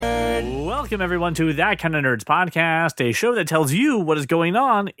Welcome, everyone, to That Kind of Nerds podcast, a show that tells you what is going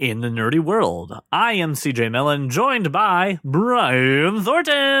on in the nerdy world. I am CJ Mellon, joined by Brian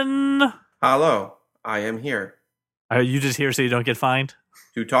Thornton. Hello, I am here. Are you just here so you don't get fined?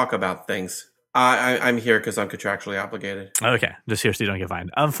 To talk about things. I'm here because I'm contractually obligated. Okay, just here so you don't get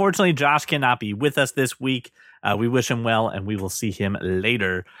fined. Unfortunately, Josh cannot be with us this week. We wish him well, and we will see him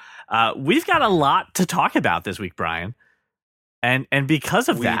later. We've got a lot to talk about this week, Brian. And because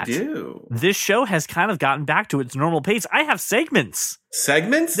of that, this show has kind of gotten back to its normal pace. I have segments.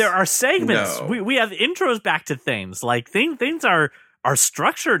 Segments? There are segments. No. We have intros back to things. Like things are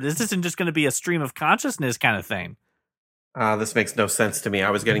structured. This isn't just going to be a stream of consciousness kind of thing. This makes no sense to me.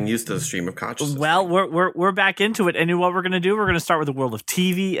 I was getting used to the stream of consciousness. Well, we're back into it. And what we're going to do, we're going to start with the world of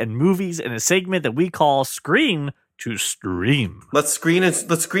TV and movies in a segment that we call Screen to Stream. Let's screen and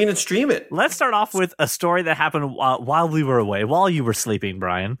stream it. Let's start off with a story that happened while we were away, while you were sleeping,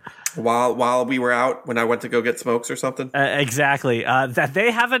 Brian. While we were out, when I went to go get smokes or something? Exactly. That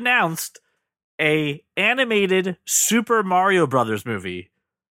they have announced a animated Super Mario Brothers movie.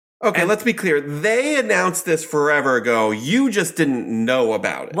 Okay, let's be clear. They announced this forever ago. You just didn't know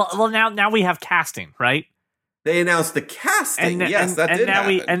about it. Well, now we have casting, right? They announced the casting. Yes, that did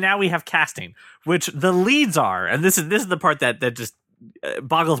happen. And now we have casting, which the leads are, and this is the part that just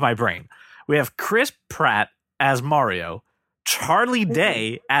boggles my brain. We have Chris Pratt as Mario, Charlie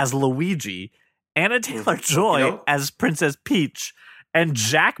Day as Luigi, Anna Taylor-Joy as Princess Peach, and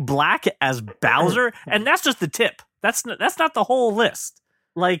Jack Black as Bowser. And that's just the tip. That's not the whole list.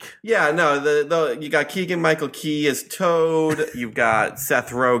 Like, yeah, no, you got Keegan-Michael Key as Toad. You've got Seth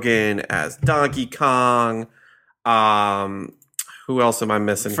Rogen as Donkey Kong. Who else am I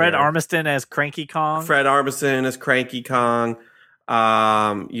missing? Fred here? Armisen as Cranky Kong. Fred Armisen as Cranky Kong.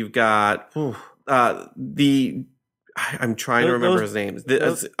 You've got I'm trying to remember his names.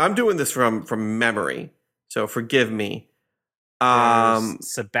 I'm doing this from memory, so forgive me.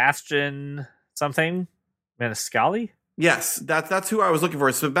 Sebastian something Maniscalco. Yes, that's who I was looking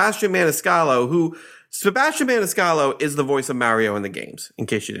for. Sebastian Maniscalco, Sebastian Maniscalco is the voice of Mario in the games, in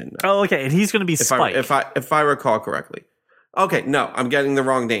case you didn't know. Oh, okay, and he's going to be Spike. If I recall correctly. Okay, no, I'm getting the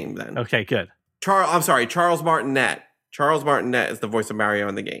wrong name then. Okay, good. Charles Martinet. Charles Martinet is the voice of Mario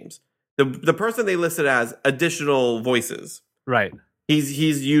in the games. The person they listed as additional voices. Right.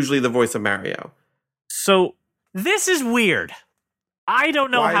 He's usually the voice of Mario. So this is weird. I don't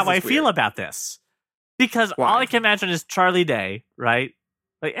know how I feel about this. Because all I can imagine is Charlie Day, right?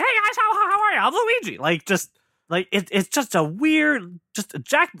 Like, hey guys, how are you? I'm Luigi. Like, it's just a weird,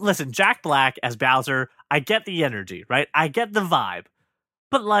 Jack Black as Bowser. I get the energy, right? I get the vibe.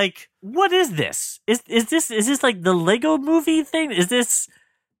 But like, what is this? Is this like the Lego movie thing? Is this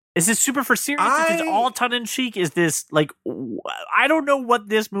super for serious? Is this all tongue in cheek? Is this like, I don't know what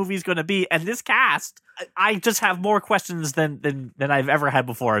this movie's going to be. And this cast, I just have more questions than I've ever had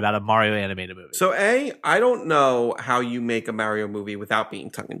before about a Mario animated movie. So I don't know how you make a Mario movie without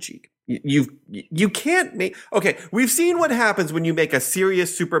being tongue in cheek. You can't make. Okay, we've seen what happens when you make a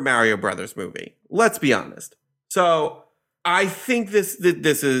serious Super Mario Brothers movie. Let's be honest. So I think this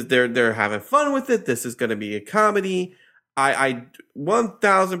is they're having fun with it. This is going to be a comedy. I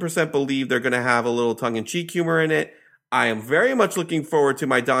 1000% believe they're going to have a little tongue-in-cheek humor in it. I am very much looking forward to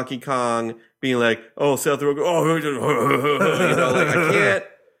my Donkey Kong being like, oh, Seth Rogen, like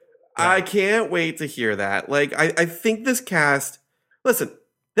I can't wait to hear that. Like, I think this cast, listen,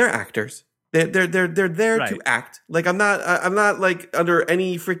 they're actors. They're there to act. Like, I'm not like under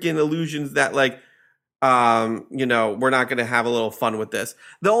any freaking illusions that like, we're not going to have a little fun with this.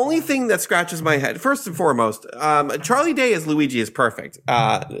 The only thing that scratches my head, first and foremost, Charlie Day as Luigi is perfect,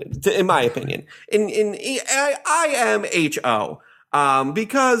 in my opinion. IMHO,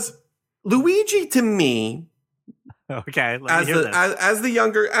 because Luigi to me, okay, as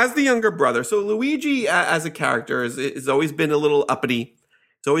the younger brother. So Luigi as a character is always been a little uppity.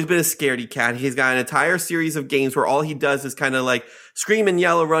 He's always been a scaredy cat. He's got an entire series of games where all he does is kind of like scream and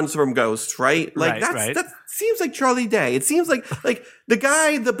yell and runs from ghosts, right? Like that seems like Charlie Day. It seems like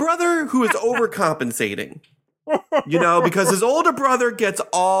the brother who is overcompensating. Because his older brother gets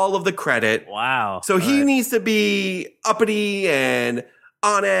all of the credit. Wow. So he needs to be uppity and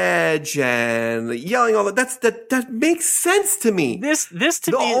on edge and yelling all that. That makes sense to me.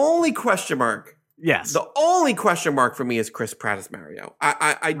 The only question mark. Yes. The only question mark for me is Chris Pratt as Mario.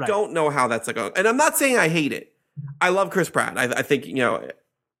 I don't know how that's going. And I'm not saying I hate it. I love Chris Pratt. I think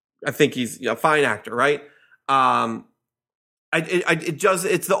he's a fine actor, right?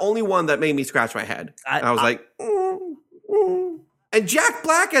 It's the only one that made me scratch my head. I was like, And Jack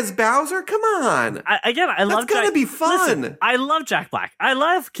Black as Bowser? Come on. I love That's gonna be fun. Listen, I love Jack Black. I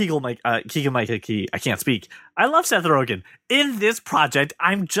love Keegan-Michael Key. I can't speak. I love Seth Rogen. In this project,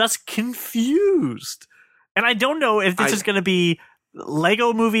 I'm just confused. And I don't know if this is going to be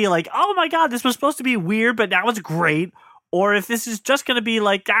Lego movie like, oh my God, this was supposed to be weird, but now it's great. Or if this is just going to be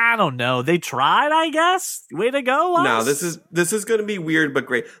like, I don't know. They tried, I guess. Way to go, us. No, this is going to be weird but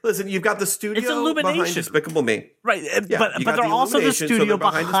great. Listen, you've got the studio behind Despicable Me. Right, but they're also the studio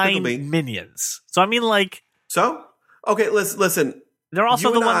behind Minions. So I mean, like... So? Okay, listen. They're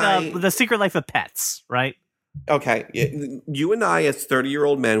also the Secret Life of Pets, right? Okay, you and I as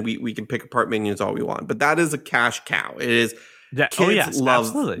 30-year-old men, we can pick apart Minions all we want. But that is a cash cow. It is... Kids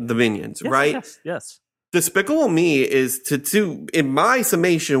love the Minions, right? Yes. Despicable Me is to in my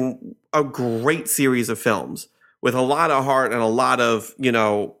summation a great series of films with a lot of heart and a lot of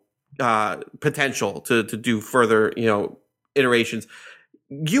potential to do further iterations.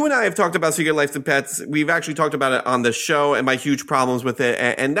 You and I have talked about Secret Life of Pets. We've actually talked about it on the show and my huge problems with it,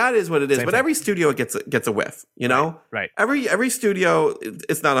 and that is what it is. But every studio gets a whiff, Right. Every studio,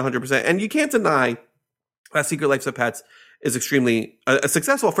 it's not 100%, and you can't deny that Secret Life of Pets is extremely a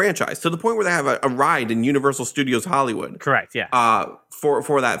successful franchise to the point where they have a ride in Universal Studios Hollywood. Correct. Yeah.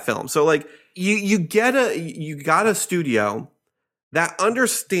 For that film. So like you got a studio that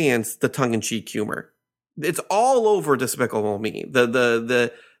understands the tongue-in-cheek humor. It's all over Despicable Me.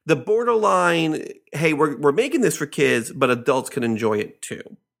 The borderline, hey, we're making this for kids, but adults can enjoy it too.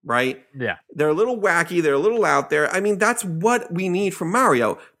 Right? Yeah. They're a little wacky. They're a little out there. I mean, that's what we need from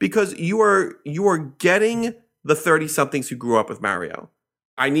Mario, because you are getting the 30-somethings who grew up with Mario.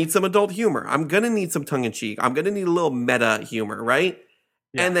 I need some adult humor. I'm going to need some tongue-in-cheek. I'm going to need a little meta humor, right?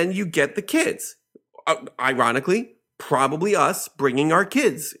 Yeah. And then you get the kids. Ironically, probably us bringing our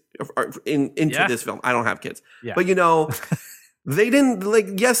kids into this film. I don't have kids. Yeah. But, they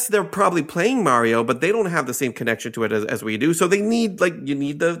didn't, yes, they're probably playing Mario, but they don't have the same connection to it as we do. So they need, you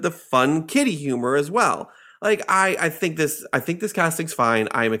need the fun kiddie humor as well. Like, I think this casting's fine.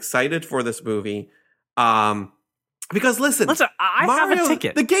 I'm excited for this movie. Because listen, I Mario, have a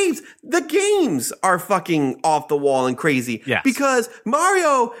ticket. The games are fucking off the wall and crazy. Yes. Because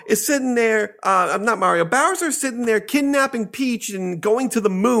Mario is sitting there, Bowser's sitting there kidnapping Peach and going to the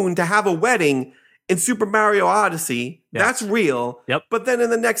moon to have a wedding in Super Mario Odyssey. Yes. That's real. Yep. But then in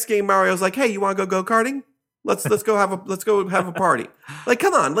the next game, Mario's like, hey, you want to go karting? Let's go have a party. Like,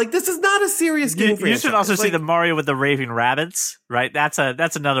 come on! Like, this is not a serious game. You should also see the Mario with the raving rabbits, right? That's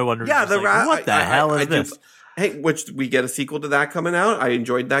another one. Yeah, what the hell is this? Hey, which we get a sequel to that coming out. I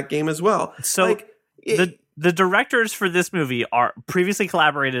enjoyed that game as well. So the directors for this movie are previously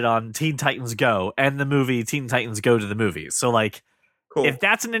collaborated on Teen Titans Go and the movie Teen Titans Go to the Movies. So like, cool. If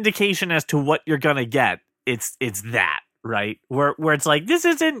that's an indication as to what you're gonna get, it's that, right? Where it's like, this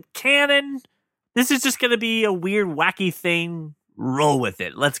isn't canon. This is just going to be a weird, wacky thing. Roll with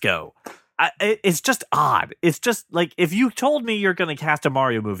it. Let's go. It's just odd. It's just like, if you told me you're going to cast a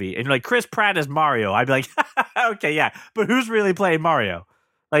Mario movie and you're like, Chris Pratt as Mario, I'd be like, okay, yeah. But who's really playing Mario?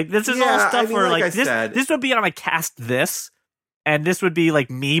 Like, this is all stuff where like this would be on a cast this, and this would be like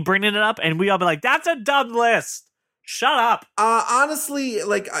me bringing it up, and we all be like, that's a dumb list. Shut up. Honestly,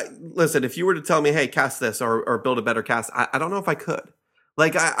 like, listen, if you were to tell me, hey, cast this or build a better cast, I don't know if I could.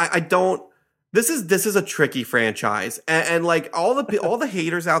 Like, I don't. This is a tricky franchise, and like all the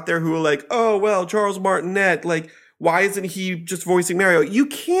haters out there who are like, oh well, Charles Martinet, like, why isn't he just voicing Mario? You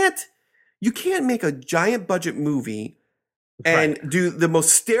can't make a giant budget movie and do the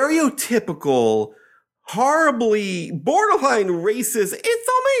most stereotypical, horribly borderline racist, it's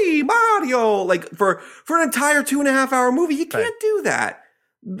on me, Mario, like for an entire 2.5 hour movie. You can't do that.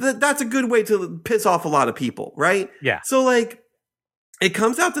 That's a good way to piss off a lot of people, right? Yeah. So like, it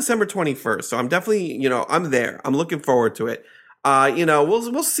comes out December 21st, so I'm definitely, I'm there. I'm looking forward to it.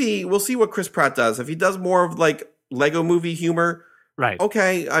 We'll see what Chris Pratt does. If he does more of like Lego movie humor, right?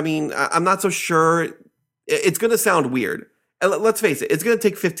 Okay. I mean, I'm not so sure. It's going to sound weird. And let's face it, it's going to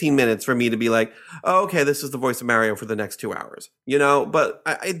take 15 minutes for me to be like, oh, okay, this is the voice of Mario for the next 2 hours, But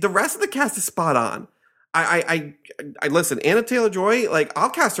the rest of the cast is spot on. I listen, Anna Taylor-Joy, like, I'll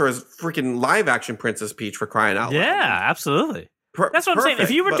cast her as freaking live action Princess Peach, for crying out loud. Yeah, absolutely. That's what I'm saying.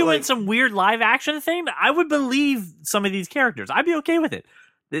 If you were doing some weird live action thing, I would believe some of these characters. I'd be okay with it.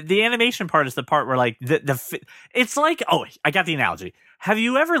 The animation part is the part where like it's like, oh, I got the analogy. Have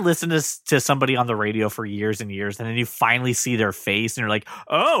you ever listened to somebody on the radio for years and years, and then you finally see their face and you're like,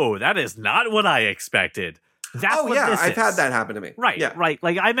 oh, that is not what I expected. That's what this is. I've had that happen to me. Right, yeah. Right.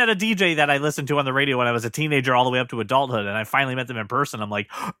 Like, I met a DJ that I listened to on the radio when I was a teenager all the way up to adulthood, and I finally met them in person. I'm like,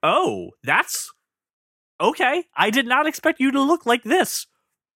 oh, that's Okay, I did not expect you to look like this.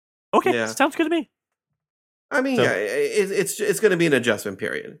 Okay, sounds good to me. I mean, it's going to be an adjustment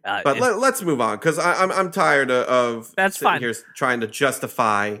period, but let's move on because I'm tired of that's sitting fine. here trying to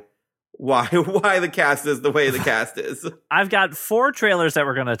justify why the cast is the way the cast is. I've got 4 trailers that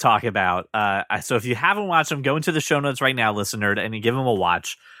we're going to talk about. So if you haven't watched them, go into the show notes right now, listener, and give them a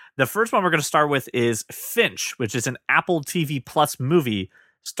watch. The first one we're going to start with is Finch, which is an Apple TV Plus movie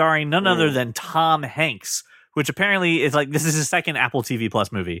starring none other than Tom Hanks, which apparently is this is his second Apple TV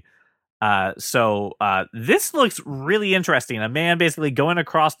Plus movie. So this looks really interesting. A man basically going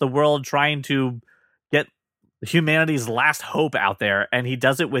across the world trying to get humanity's last hope out there, and he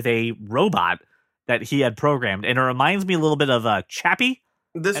does it with a robot that he had programmed. And it reminds me a little bit of Chappie.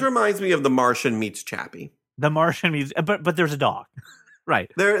 This reminds me of The Martian meets Chappie. The Martian meets, but there's a dog.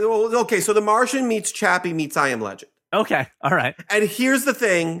 Right. Okay, so The Martian meets Chappie meets I Am Legend. Okay, all right. And here's the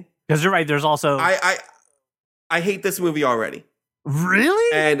thing. Because you're right, there's also... I hate this movie already.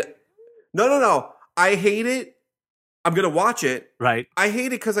 Really? And no. I hate it. I'm going to watch it. Right. I hate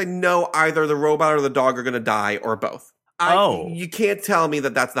it because I know either the robot or the dog are going to die or both. You can't tell me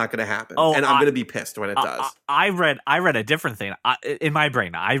that that's not going to happen. And I'm going to be pissed when it does. I read a different thing in my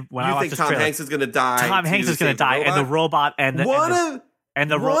brain. When I think Tom Hanks is going to die? Tom Hanks is going to die, and the robot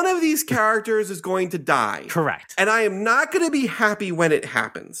one of these characters is going to die. Correct. And I am not going to be happy when it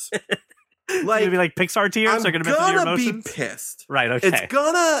happens. Like, maybe like Pixar tears are going to miss your emotions? Be pissed. Right. Okay.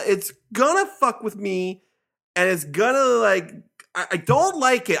 It's gonna fuck with me, and it's gonna I don't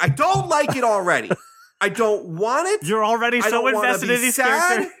like it. I don't like it already. I don't want it. You're already so invested in these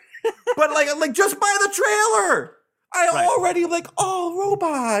characters. But like just by the trailer, already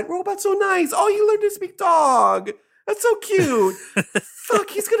robot's so nice. Oh, you learned to speak dog. That's so cute.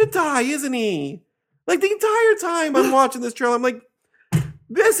 Fuck, he's gonna die, isn't he? Like the entire time I'm watching this trailer, I'm like,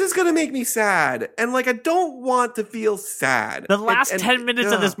 this is going to make me sad. And I don't want to feel sad. The last 10 minutes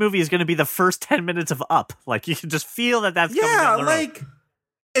of this movie is going to be the first 10 minutes of Up. You can just feel that's coming down the road.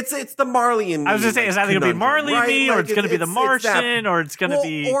 It's the Marley and Me. I was just saying, it's either going to be Marley and Me, or it's going to be The Martian, or it's going to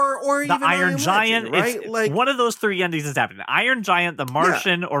be or the Iron Giant. Legend, right? One of those 3 endings is happening. Iron Giant, The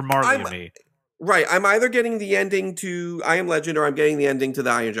Martian, or Marley and Me. Right, I'm either getting the ending to I Am Legend, or I'm getting the ending to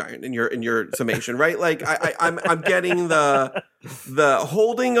the Iron Giant in your summation, right? I'm getting the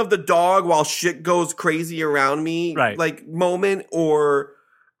holding of the dog while shit goes crazy around me, right? Moment, or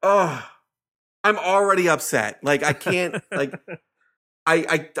I'm already upset. I can't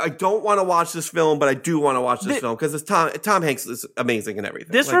I don't want to watch this film, but I do want to watch this film because Tom Hanks is amazing and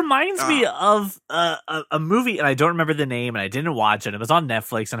everything. This reminds me of a movie, and I don't remember the name, and I didn't watch it. It was on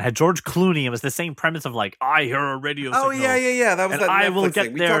Netflix, and it had George Clooney. It was the same premise of I hear a radio signal. Oh yeah. That was that I Netflix will get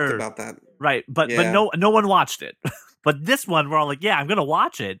thing. there. We talked about that, right? But no one watched it. But this one, we're all like, yeah, I'm gonna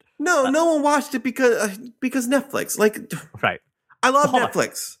watch it. No one watched it because Netflix. Right. I love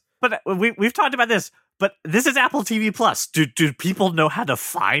Netflix. But we've talked about this. But this is Apple TV Plus. Do people know how to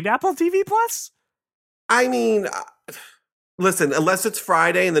find Apple TV Plus? I mean, listen, unless it's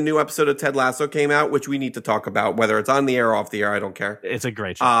Friday and the new episode of Ted Lasso came out, which we need to talk about, whether it's on the air or off the air, I don't care. It's a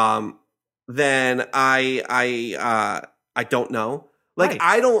great show. Then I don't know. Right.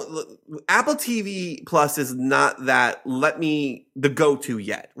 Apple TV Plus is not the go-to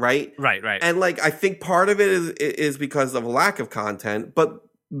yet, right? Right. And I think part of it is because of a lack of content, but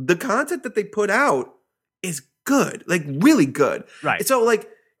the content that they put out is good, really good. Right. So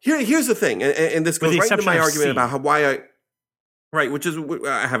here's the thing, and this goes right into my argument about which is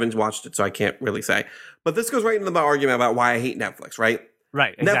I haven't watched it, so I can't really say. But this goes right into my argument about why I hate Netflix, right?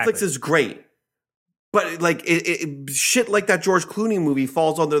 Right. Exactly. Netflix is great. But shit like that George Clooney movie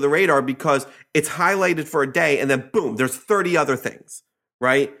falls under the radar because it's highlighted for a day and then boom, there's 30 other things,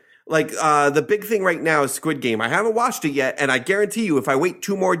 right? The big thing right now is Squid Game. I haven't watched it yet, and I guarantee you if I wait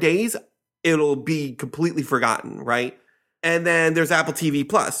 2 more days, it'll be completely forgotten, right? And then there's Apple TV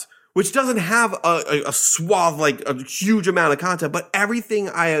Plus, which doesn't have a swath, a huge amount of content, but everything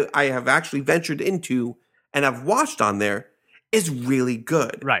I have actually ventured into and I've watched on there is really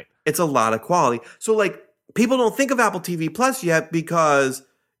good. Right. It's a lot of quality. So people don't think of Apple TV Plus yet because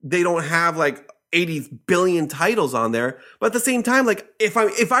they don't have 80 billion titles on there. But at the same time,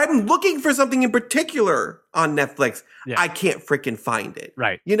 if I'm looking for something in particular on Netflix, I can't freaking find it.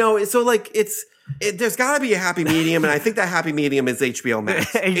 Right. So there's got to be a happy medium, and I think that happy medium is HBO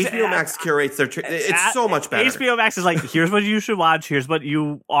Max. HBO Max curates their. It's so much better. HBO Max is here's what you should watch. Here's what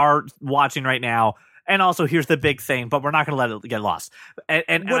you are watching right now, and also here's the big thing. But we're not going to let it get lost.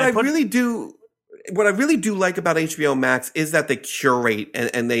 And what I really do like about HBO Max is that they curate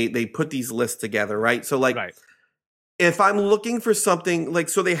and they put these lists together, right? So if I'm looking for something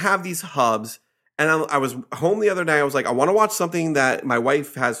so they have these hubs. And I was home the other night. I was like, I want to watch something that my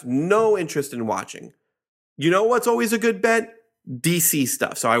wife has no interest in watching. You know what's always a good bet? DC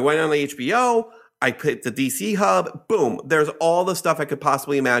stuff. So I went on the HBO. I put the DC hub. Boom. There's all the stuff I could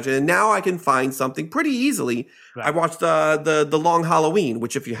possibly imagine. And now I can find something pretty easily. Right. I watched the Long Halloween,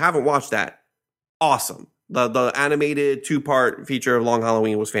 which if you haven't watched that, awesome. The animated 2-part feature of Long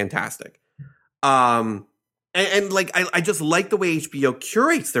Halloween was fantastic. And like, I just like the way HBO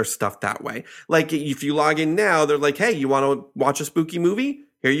curates their stuff that way. Like, if you log in now, they're like, hey, you want to watch a spooky movie?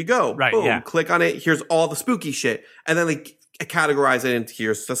 Here you go. Right, boom, yeah. Click on it. Here's all the spooky shit. And then they categorize it into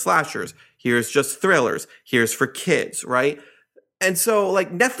here's the slashers. Here's just thrillers. Here's for kids, right? And so,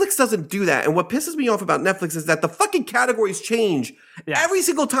 like, Netflix doesn't do that. And what pisses me off about Netflix is that the fucking categories change every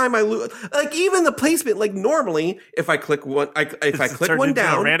single time I lose. Like, even the placement, like, normally, if I click one, if I click one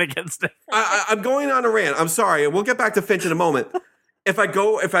down, a rant against it. I'm going on a rant. I'm sorry. We'll get back to Finch in a moment. If I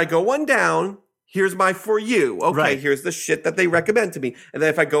go one down, here's my For You. Okay, right. Here's the shit that they recommend to me. And then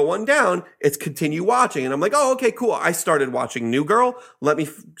if I go one down, it's continue watching. And I'm like, oh, okay, cool. I started watching New Girl. Let me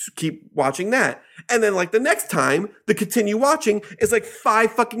keep watching that. And then like the next time, the continue watching is like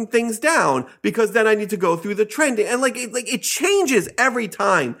 5 fucking things down because then I need to go through the trending. And it changes every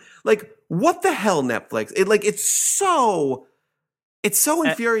time. Like, what the hell, Netflix? It's so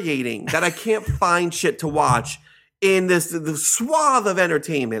infuriating that I can't find shit to watch in the swath of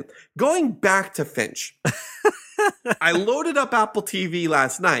entertainment. Going back to Finch, I loaded up Apple TV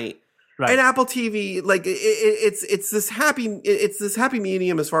last night, right. And Apple TV, like it's this happy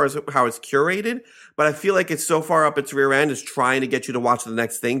medium as far as how it's curated, but I feel like it's so far up its rear end is trying to get you to watch the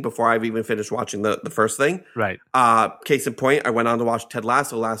next thing before I've even finished watching the first thing. Right. Case in point, I went on to watch Ted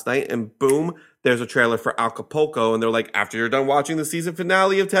Lasso last night, and boom, there's a trailer for Acapulco, and they're like, after you're done watching the season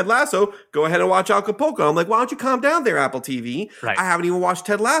finale of Ted Lasso, go ahead and watch Acapulco. I'm like, why don't you calm down there, Apple TV? Right. I haven't even watched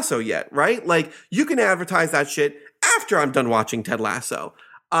Ted Lasso yet, right? Like, you can advertise that shit after I'm done watching Ted Lasso.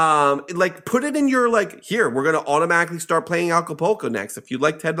 Like, put it in your, like, here, we're going to automatically start playing Acapulco next. If you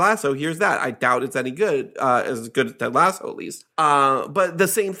like Ted Lasso, here's that. I doubt it's any good, as good as Ted Lasso, at least. But the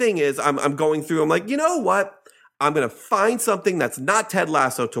same thing is, I'm going through, I'm like, you know what? I'm going to find something that's not Ted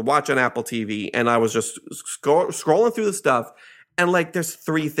Lasso to watch on Apple TV. And I was just scrolling through the stuff. And like, there's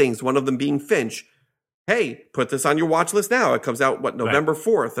 3 things. One of them being Finch. Hey, put this on your watch list now. It comes out, November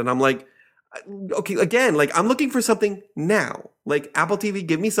 4th. And I'm like, okay, again, like I'm looking for something now. Like Apple TV,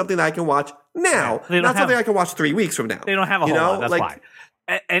 give me something that I can watch now. Not something I can watch 3 weeks from now. They don't have a whole lot. That's why.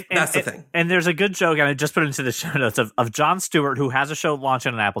 And that's the thing. And there's a good joke, and I just put it into the show notes of Jon Stewart, who has a show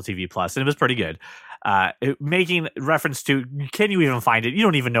launching on Apple TV Plus, and it was pretty good. Making reference to, can you even find it? You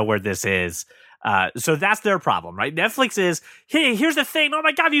don't even know where this is. So that's their problem, right? Netflix is, hey, here's the thing. Oh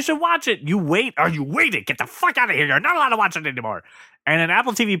my God, you should watch it. You wait. Are you waiting? Get the fuck out of here. You're not allowed to watch it anymore. And then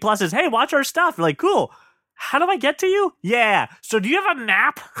Apple TV Plus is, hey, watch our stuff. You're like, cool. How do I get to you? Yeah. So do you have a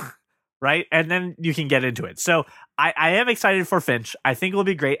nap? Right? And then you can get into it. So I am excited for Finch. I think it will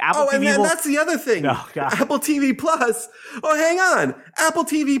be great. Apple TV and that's the other thing. Oh, God. Apple TV Plus. Oh, hang on. Apple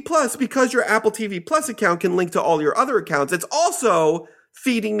TV Plus, because your Apple TV Plus account can link to all your other accounts, it's also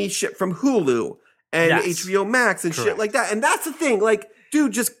feeding me shit from Hulu and HBO Max and shit like that. And that's the thing. Like,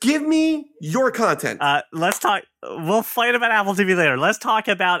 dude, just give me your content. Let's talk. We'll fight about Apple TV later. Let's talk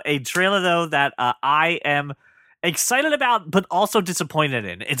about a trailer, though, that I am excited about, but also disappointed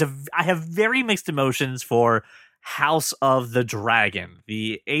in. I have very mixed emotions for House of the Dragon,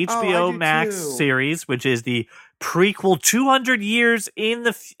 the HBO Max series, which is the prequel 200 years in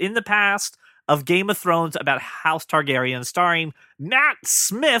the past of Game of Thrones about House Targaryen, starring Matt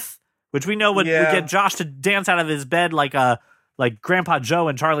Smith, which we know would get Josh to dance out of his bed like Grandpa Joe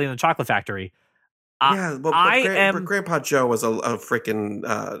and Charlie in the Chocolate Factory. But Grandpa Joe was a freaking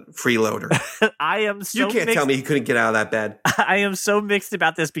freeloader. I am so You can't tell me he couldn't get out of that bed. I am so mixed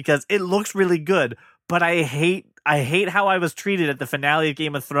about this because it looks really good, but I hate how I was treated at the finale of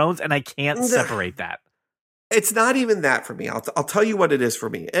Game of Thrones, and I can't separate that. It's not even that for me. I'll tell you what it is for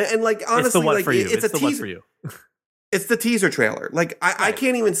me. And like, honestly, it's the what like, for you. It's the what for you. It's the teaser trailer. Like, I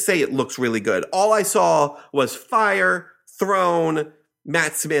can't even say it looks really good. All I saw was fire, throne,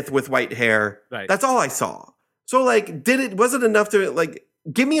 Matt Smith with white hair. Right. That's all I saw. So like, was it enough to like,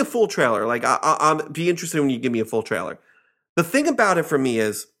 give me a full trailer? Like, I'll be interested when you give me a full trailer. The thing about it for me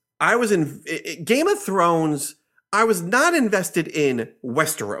is I was in Game of Thrones. I was not invested in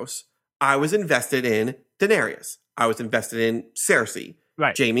Westeros. I was invested in Daenerys. I was invested in Cersei.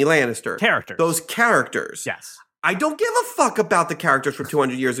 Right. Jaime Lannister. Characters. Those characters. Yes. I don't give a fuck about the characters from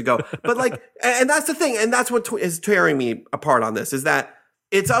 200 years ago. But like, and that's the thing. And that's what is tearing me apart on this is that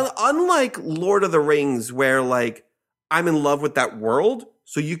it's unlike Lord of the Rings where like I'm in love with that world.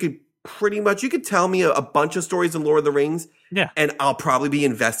 So you could pretty much, you could tell me a bunch of stories in Lord of the Rings, and I'll probably be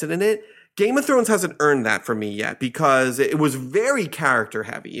invested in it. Game of Thrones hasn't earned that for me yet because it was very character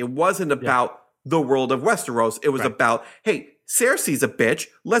heavy. It wasn't about the world of Westeros. It was about, hey, Cersei's a bitch.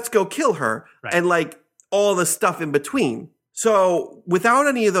 Let's go kill her. And like all the stuff in between. So without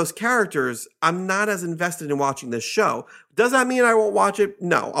any of those characters, I'm not as invested in watching this show. Does that mean I won't watch it?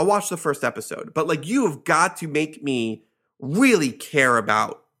 No, I'll watch the first episode. But like, you have got to make me really care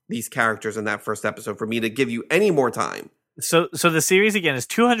about these characters in that first episode for me to give you any more time. So the series, again, is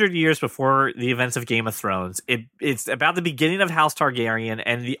 200 years before the events of Game of Thrones. It's about the beginning of House Targaryen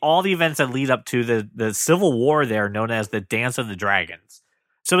and all the events that lead up to the civil war there, known as the Dance of the Dragons.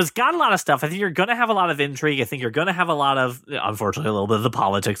 So it's got a lot of stuff. I think you're going to have a lot of intrigue. I think you're going to have a lot of, unfortunately, a little bit of the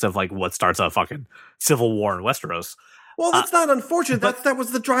politics of like what starts a fucking civil war in Westeros. Well, that's not unfortunate. That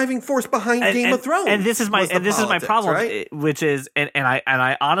was the driving force behind Game of Thrones. And this is my problem, right? Which is, and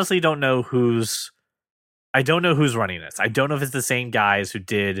I honestly don't know who's running this. I don't know if it's the same guys who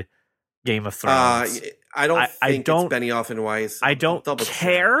did Game of Thrones. I don't think it's Benioff and Weiss. I don't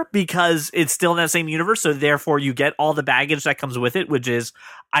care because it's still in that same universe. So therefore, you get all the baggage that comes with it, which is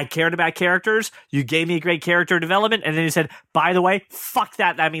I cared about characters. You gave me a great character development, and then you said, by the way, fuck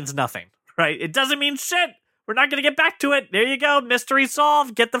that. That means nothing, right? It doesn't mean shit. We're not going to get back to it. There you go. Mystery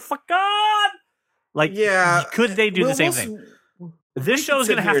solved. Get the fuck on. Like, could they do the same thing? This show is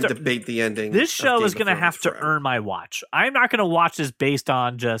going to have to debate the ending. This show is going to have to earn my watch. I'm not going to watch this based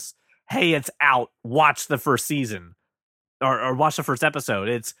on just, hey, it's out. Watch the first season or watch the first episode.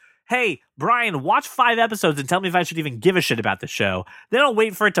 It's, hey, Brian, watch 5 episodes and tell me if I should even give a shit about the show. Then I'll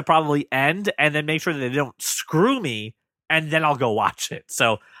wait for it to probably end and then make sure that they don't screw me, and then I'll go watch it.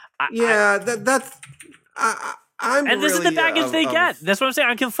 So, this is the baggage they get. That's what I'm saying.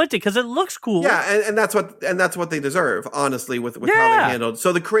 I'm conflicted because it looks cool. Yeah, and that's what they deserve, honestly, with how they handled.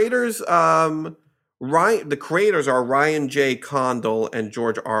 So the creators, the creators are Ryan J. Condal and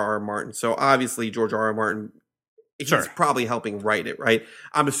George R.R. Martin. So obviously George R.R. Martin, he's probably helping write it, right?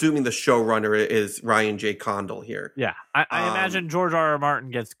 I'm assuming the showrunner is Ryan J. Condal here. Yeah, I imagine George R.R. Martin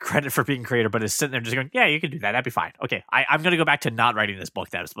gets credit for being creator, but is sitting there just going, yeah, you can do that. That'd be fine. Okay, I'm going to go back to not writing this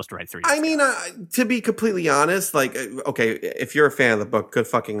book that I was supposed to write 3 years ago. To be completely honest, like, okay, if you're a fan of the book, good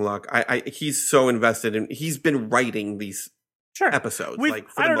fucking luck. He's so invested in, he's been writing these episodes.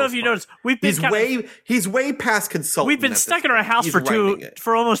 I don't know if you noticed, he's way past consultant. We've been stuck in our house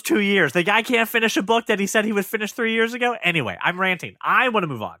for almost 2 years. The guy can't finish a book that he said he would finish 3 years ago. Anyway, I'm ranting. I want to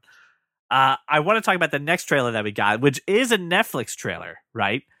move on. I want to talk about the next trailer that we got, which is a Netflix trailer,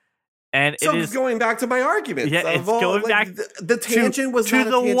 right? And so it's going back to my argument. Yeah, it's going back. The tangent was not a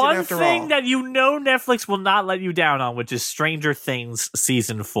tangent one after thing all. that Netflix will not let you down on, which is Stranger Things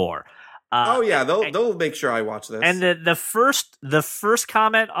season 4. They'll make sure I watch this. And the first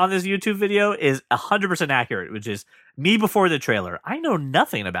comment on this YouTube video is 100% accurate, which is me before the trailer. I know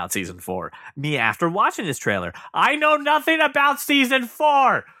nothing about season 4. Me after watching this trailer. I know nothing about season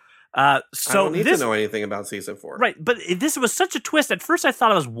 4. I don't need to know anything about season 4. Right, but this was such a twist. At first I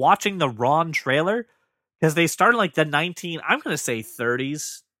thought I was watching the wrong trailer because they started like the I'm going to say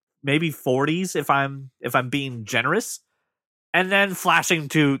 30s, maybe 40s if I'm being generous. And then flashing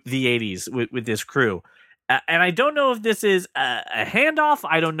to the 80s with this crew. And I don't know if this is a handoff.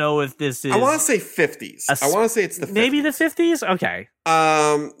 I don't know if this is... I want to say 50s. I want to say it's the 50s. Maybe the 50s? Okay.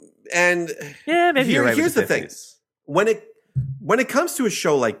 And yeah, maybe you're right. Here's the thing. When it comes to a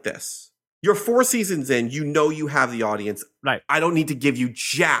show like this, you're 4 seasons in, you have the audience. Right. I don't need to give you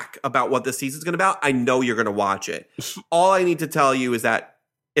jack about what the season's going to be about. I know you're going to watch it. All I need to tell you is that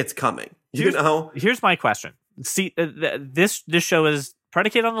it's coming. Here's my question. See, this show is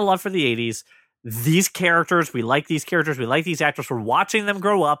predicated on the love for the 80s. These characters, we like these characters, we like these actors. We're watching them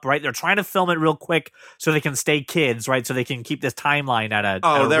grow up, right? They're trying to film it real quick so they can stay kids, right? So they can keep this timeline at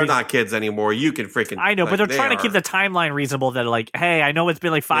a... they're not kids anymore. You can freaking... I know, but they're trying to keep the timeline reasonable that like, hey, I know it's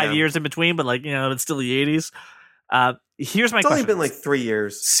been like 5 years in between, but like, it's still the 80s. Here's my question. It's only been like 3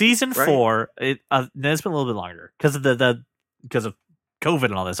 years. Season 4, it's been a little bit longer because of because of COVID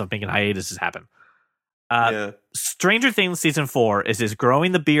and all this. I'm thinking hiatuses happen. Stranger Things season 4 is this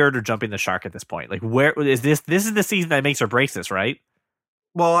growing the beard or jumping the shark at this point? Like, where is this? This is the season that makes or breaks this, right?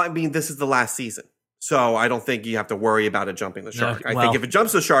 Well, I mean, this is the last season, so I don't think you have to worry about it jumping the shark. I think if it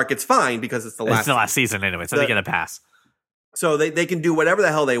jumps the shark, it's fine because it's the last. It's the last season anyway, so they get a pass. So they can do whatever the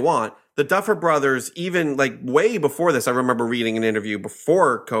hell they want. The Duffer Brothers, even like way before this, I remember reading an interview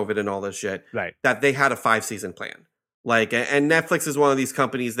before COVID and all this shit, right? That they had a 5-season plan. Like, and Netflix is one of these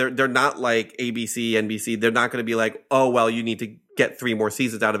companies. They're not like ABC, NBC. They're not going to be like, oh, well, you need to get 3 more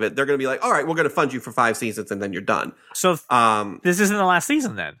seasons out of it. They're going to be like, all right, we're going to fund you for 5 seasons and then you're done. So this isn't the last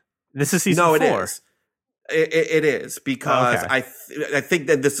season then. This is season 4. No, it is. It is because I think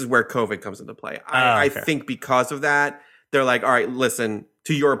that this is where COVID comes into play. I think because of that, they're like, all right, listen,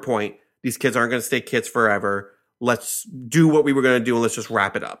 to your point, these kids aren't going to stay kids forever. Let's do what we were going to do and let's just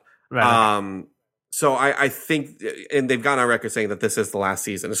wrap it up. Right. So I think, and they've gone on record saying that this is the last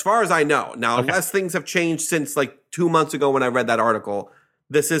season, as far as I know. Now, unless things have changed since like 2 months ago when I read that article,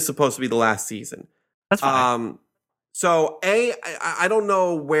 this is supposed to be the last season. That's fine. So I don't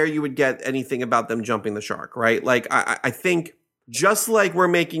know where you would get anything about them jumping the shark, right? Like I think just like we're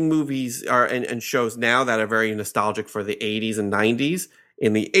making movies and shows now that are very nostalgic for the 80s and 90s,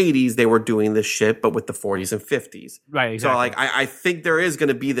 in the 80s they were doing this shit, but with the 40s and 50s. Right, exactly. So like I think there is going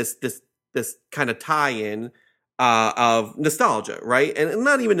to be this kind of tie-in of nostalgia, right? And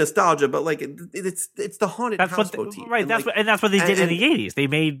not even nostalgia, but like it's the haunted house motif. Right, that's what they did in the 80s. They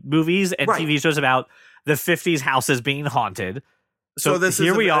made movies and TV shows about the 50s houses being haunted. So this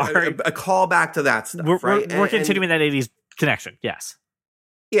here we are. A callback to that stuff, right? We're continuing that 80s connection, yes.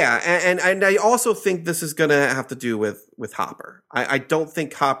 Yeah, and I also think this is going to have to do with Hopper. I don't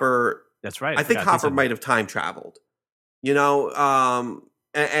think Hopper... That's right. I think Hopper might have time traveled, and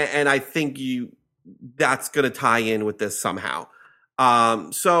I think that's going to tie in with this somehow.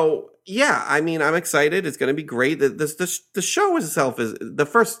 So, yeah, I mean, I'm excited. It's going to be great. The show itself is... The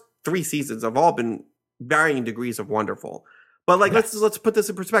first 3 seasons have all been varying degrees of wonderful. But like, let's put this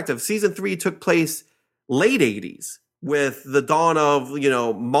in perspective. Season 3 took place late 80s with the dawn of,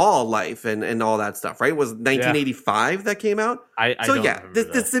 mall life and all that stuff, right? It was 1985 that came out.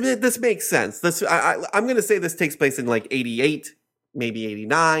 This makes sense. I'm going to say this takes place in like 88, maybe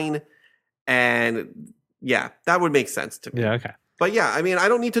 89. And yeah, that would make sense to me. Yeah, okay. But yeah, I mean, I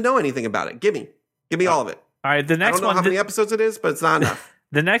don't need to know anything about it. Give me all of it. All right, the next one. I don't know how many episodes it is, but it's not enough.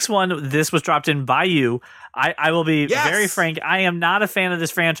 The next one, this was dropped in by you. I will be very frank. I am not a fan of this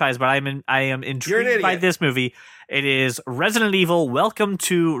franchise, but I am intrigued by this movie. It is Resident Evil: Welcome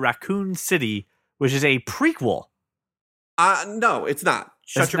to Raccoon City, which is a prequel. No, it's not.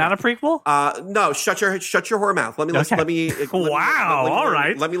 It's not a prequel? No, shut your whore mouth. Let me. All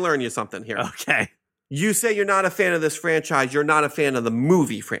right. Let me learn you something here. Okay. You say you're not a fan of this franchise. You're not a fan of the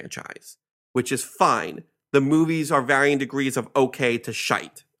movie franchise, which is fine. The movies are varying degrees of okay to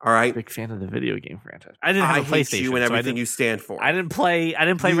shite. All right. Big fan of the video game franchise. I didn't have a PlayStation. I hate you and everything you stand for. I didn't play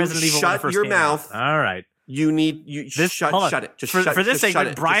Resident Evil. Shut your mouth. All right. Shut it. For this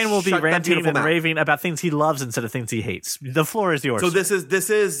segment, Brian will be ranting and raving about things he loves instead of things he hates. The floor is yours. So this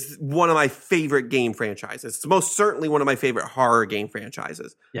is one of my favorite game franchises. It's most certainly one of my favorite horror game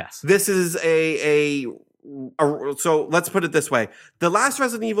franchises. Yes. This is so let's put it this way. The last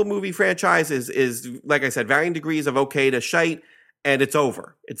Resident Evil movie franchise is like I said, varying degrees of okay to shite, and it's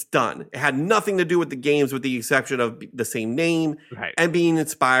over. It's done. It had nothing to do with the games with the exception of the same name and being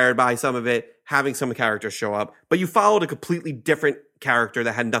inspired by some of it, having some characters show up, but you followed a completely different character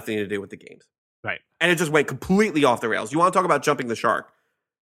that had nothing to do with the games. Right. And it just went completely off the rails. You want to talk about jumping the shark?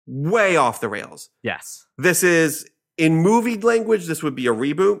 Way off the rails. Yes. This is, in movie language, this would be a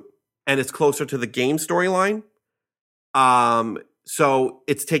reboot, and it's closer to the game storyline. So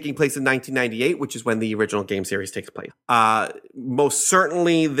it's taking place in 1998, which is when the original game series takes place. Most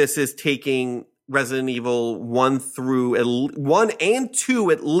certainly, this is taking Resident Evil 1 and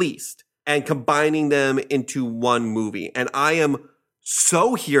 2 at least, and combining them into one movie. And I am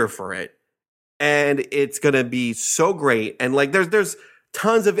so here for it. And it's going to be so great. And like, there's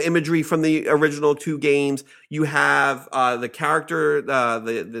tons of imagery from the original 2 games. You have the character,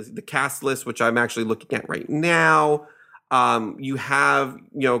 the cast list, which I'm actually looking at right now. You have,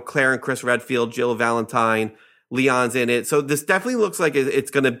 Claire and Chris Redfield, Jill Valentine, Leon's in it. So this definitely looks like it's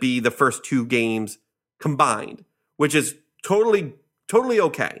going to be the first 2 games combined, which is totally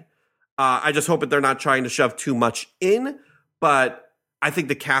okay. I just hope that they're not trying to shove too much in, but I think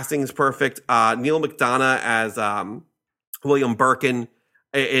the casting is perfect. Neil McDonough as William Birkin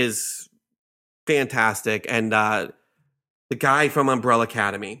is fantastic, and the guy from Umbrella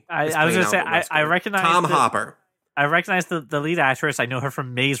Academy. I was going to say I recognize Tom Hopper. I recognize the lead actress. I know her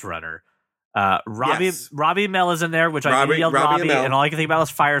from Maze Runner. Robbie Amell is in there, which I yelled Robbie, and all I can think about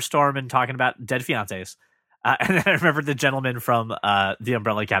is Firestorm and talking about dead fiancés. And then I remember the gentleman from the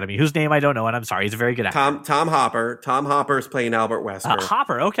Umbrella Academy, whose name I don't know, and I'm sorry, he's a very good actor. Tom Hopper. Tom Hopper is playing Albert Wesker.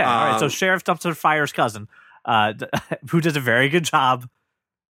 Hopper, okay. All right, so Sheriff Dumpster Fire's cousin, who does a very good job.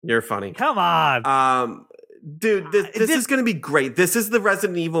 You're funny. Come on. Dude, this is going to be great. This is the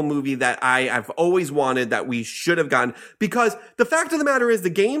Resident Evil movie that I've always wanted, that we should have gotten. Because the fact of the matter is the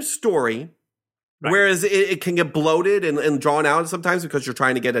game's story, whereas it can get bloated and drawn out sometimes because you're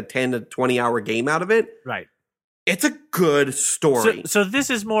trying to get a 10 to 20 hour game out of it. Right. It's a good story. So this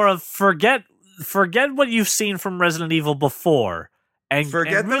is more of forget what you've seen from Resident Evil before. And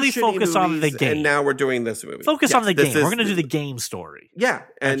really focus on the game. And now we're doing this movie. Focus on the game. We're going to do the game story. Yeah,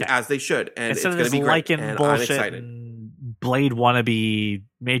 and as they should. And instead it's going to be great. And bullshit and Blade wannabe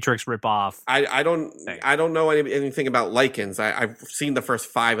Matrix ripoff. I don't know anything about Lycans. I've seen the first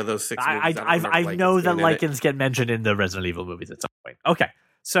 5 of those 6 movies. I know that Lycans get mentioned in the Resident Evil movies at some point. Okay.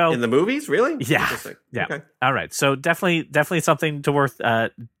 So in the movies, really? Yeah. Yeah. Okay. All right. So definitely something to worth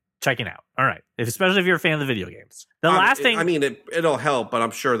checking out. All right. Especially if you're a fan of the video games. Last thing. I mean, it'll help, but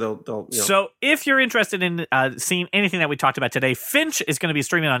I'm sure they'll So if you're interested in seeing anything that we talked about today, Finch is going to be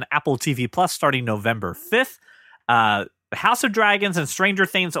streaming on Apple TV Plus starting November 5th. House of Dragons and Stranger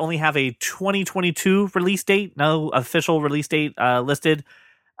Things only have a 2022 release date. No official release date listed.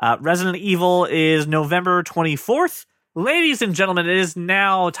 Resident Evil is November 24th. Ladies and gentlemen, it is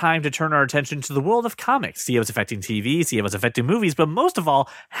now time to turn our attention to the world of comics. See how it's affecting TV, see how it's affecting movies, but most of all,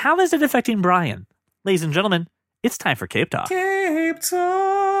 how is it affecting Brian? Ladies and gentlemen, it's time for Cape Talk. Cape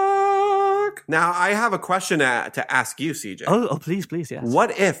Talk. Now, I have a question to ask you, CJ. Oh, please, yes.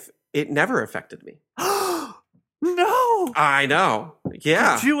 What if it never affected me? No! I know.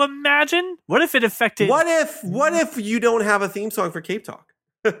 Yeah. Could you imagine? What if it affected... What if you don't have a theme song for Cape Talk?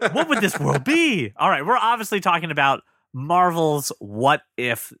 What would this world be? All right, we're obviously talking about Marvel's What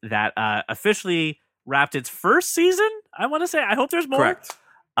If that officially wrapped its first season. I want to say, I hope there's more. Correct.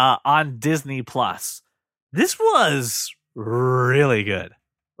 On Disney Plus. This was really good.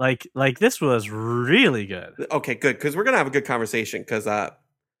 Like this was really good. Okay, good, because we're gonna have a good conversation. Because I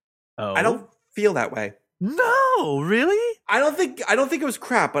don't feel that way. No, really? I don't think it was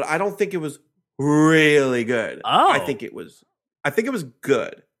crap, but I don't think it was really good. Oh, I think it was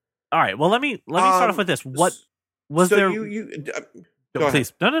good. All right. Well, let me start off with this. What was there?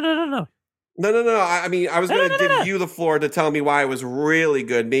 Please. No. No. I mean, I was going to give you the floor to tell me why it was really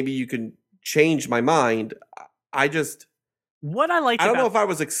good. Maybe you can change my mind. What I liked. I don't know if I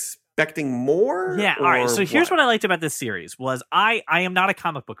was expecting more. Yeah. All right. So here's what I liked about this series was I am not a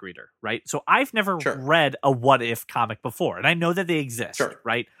comic book reader, right? So I've never read a What If comic before, and I know that they exist,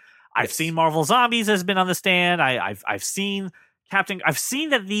 right? I've seen Marvel Zombies has been on the stand. I've seen I've seen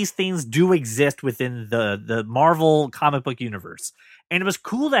that these things do exist within the Marvel comic book universe. And it was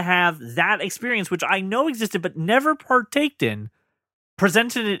cool to have that experience, which I know existed but never partaked in,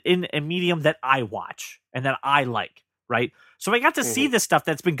 presented it in a medium that I watch and that I like, right? So I got to see this stuff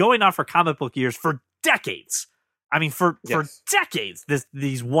that's been going on for comic book years for decades. I mean, for decades,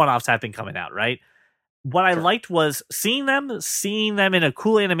 these one-offs have been coming out, right? What I liked was seeing them in a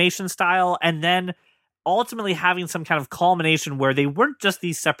cool animation style, and then ultimately having some kind of culmination where they weren't just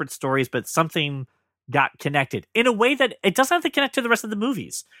these separate stories, but something got connected in a way that it doesn't have to connect to the rest of the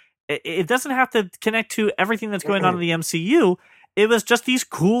movies. It doesn't have to connect to everything that's going on in the MCU. It was just these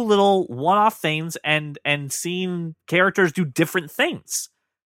cool little one-off things and seeing characters do different things.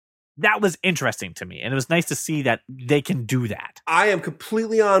 That was interesting to me, and it was nice to see that they can do that. I am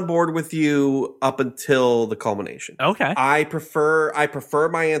completely on board with you up until the culmination. Okay. I prefer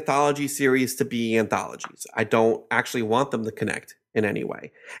my anthology series to be anthologies. I don't actually want them to connect in any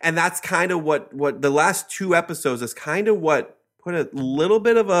way. And that's kind of what the last 2 episodes is kind of what put a little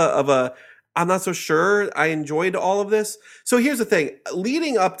bit of a I'm not so sure I enjoyed all of this. So here's the thing.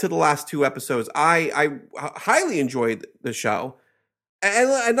 Leading up to the last 2 episodes, I highly enjoyed the show.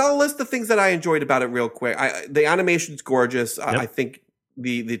 And I'll list the things that I enjoyed about it real quick. The animation's gorgeous. Yep. I think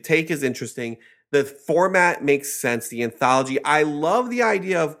the take is interesting. The format makes sense. The anthology. I love the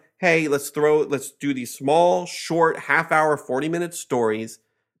idea of, hey, let's do these small, short, half-hour, 40-minute stories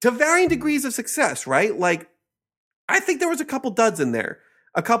to varying degrees of success, right? Like, I think there was a couple duds in there.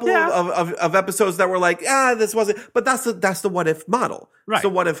 A couple of episodes that were like, this wasn't. But that's the What If model. Right. It's the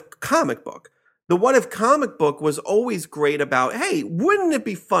What If comic book. The What If comic book was always great about, hey, wouldn't it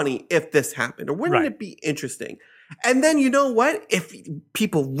be funny if this happened? Or wouldn't it be interesting? And then, you know what? If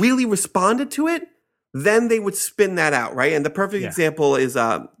people really responded to it, then they would spin that out, right? And the perfect example is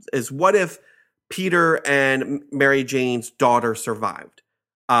what if Peter and Mary Jane's daughter survived?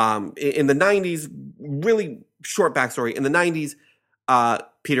 In the 90s, really short backstory. In the 90s,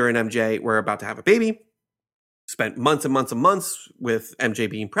 Peter and MJ were about to have a baby. Spent months and months and months with MJ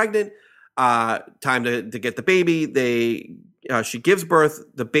being pregnant. Time to get the baby. She gives birth.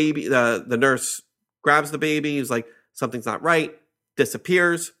 The baby, the nurse grabs the baby. He's like, something's not right.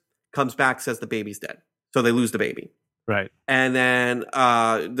 Disappears. Comes back. Says the baby's dead. So they lose the baby. Right. And then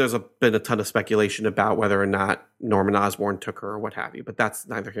there's been a ton of speculation about whether or not Norman Osborn took her or what have you. But that's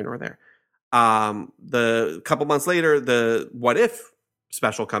neither here nor there. The couple months later, the What If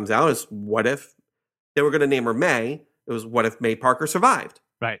special comes out. Is what if They were going to name her May. It was what if May Parker survived?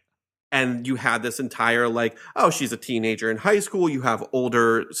 Right. And you had this entire like, oh, she's a teenager in high school. You have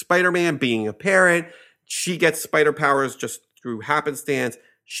older Spider-Man being a parent. She gets spider powers just through happenstance.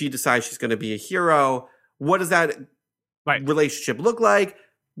 She decides she's going to be a hero. What does that relationship look like?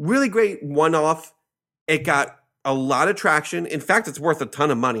 Really great one-off. It got a lot of traction. In fact, it's worth a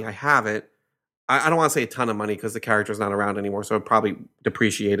ton of money. I have it. I don't want to say a ton of money because the character's not around anymore, so it probably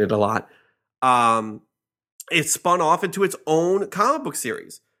depreciated a lot. It spun off into its own comic book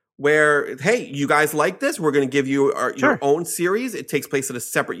series where, hey, you guys like this? We're going to give you your own series. It takes place in a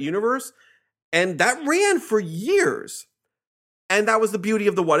separate universe. And that ran for years. And that was the beauty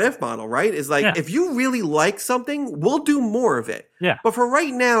of the what if model, right? Is like, if you really like something, we'll do more of it. Yeah. But for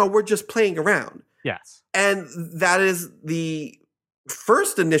right now, we're just playing around. Yes. And that is the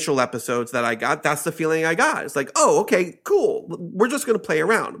first initial episodes that I got. That's the feeling I got. It's like, oh, okay, cool. We're just going to play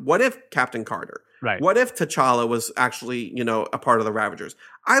around. What if Captain Carter? Right. What if T'Challa was actually, a part of the Ravagers?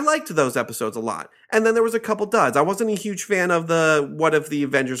 I liked those episodes a lot. And then there was a couple duds. I wasn't a huge fan of the what if the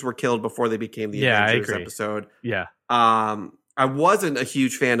Avengers were killed before they became the Avengers episode. Yeah. I wasn't a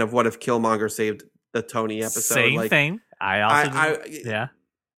huge fan of what if Killmonger saved the Tony episode. Same thing. I also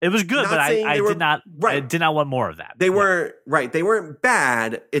It was good, but I did not want more of that. They weren't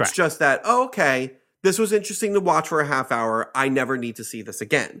bad. It's just that, okay, this was interesting to watch for a half hour. I never need to see this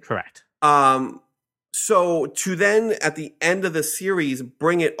again. Correct. So to then at the end of the series,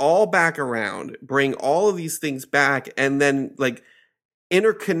 bring it all back around, bring all of these things back, and then like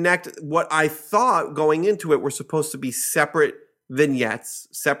interconnect what I thought going into it were supposed to be separate vignettes,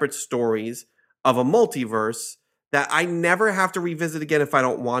 separate stories of a multiverse that I never have to revisit again if I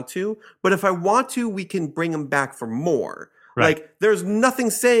don't want to. But if I want to, we can bring them back for more. Right. Like, there's nothing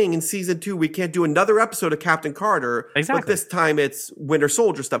saying in season 2 we can't do another episode of Captain Carter. Exactly. But this time it's Winter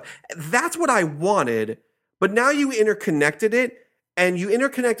Soldier stuff. That's what I wanted. But now you interconnected it. And you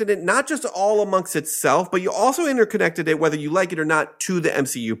interconnected it not just all amongst itself, but you also interconnected it, whether you like it or not, to the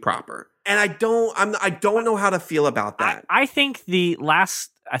MCU proper. And I don't know how to feel about that. I think the last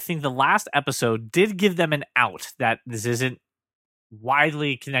episode did give them an out that this isn't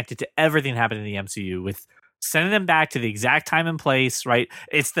widely connected to everything happening in the MCU, with sending them back to the exact time and place. Right?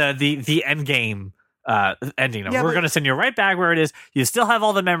 It's the end game ending. We're going to send you right back where it is. You still have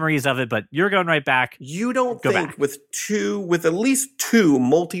all the memories of it, but you're going right back. You don't think with at least 2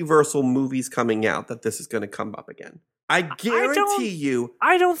 multiversal movies coming out that this is going to come up again? I guarantee you.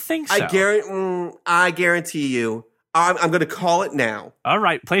 I don't think so. I guarantee you. I'm going to call it now. All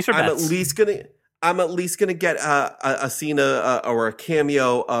right, place your bets. I'm at least gonna get a scene or a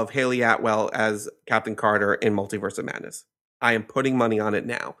cameo of Haley Atwell as Captain Carter in Multiverse of Madness. I am putting money on it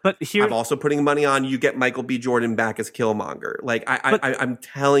now. But I'm also putting money on you get Michael B. Jordan back as Killmonger. Like I'm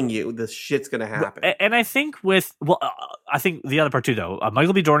telling you, this shit's gonna happen. And I think I think the other part too, though,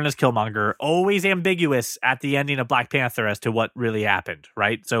 Michael B. Jordan as Killmonger, always ambiguous at the ending of Black Panther as to what really happened,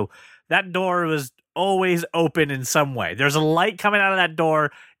 right? So that door was always open in some way. There's a light coming out of that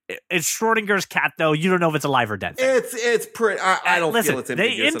door. It's Schrodinger's cat, though. You don't know if it's alive or dead. It's pretty. I don't feel it's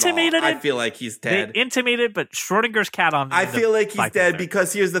ambiguous they intimated at all. it. I feel like he's dead. They intimated, but Schrodinger's cat on. I feel like he's dead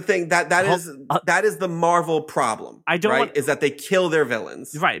because here's the thing that is the Marvel problem. Is that they kill their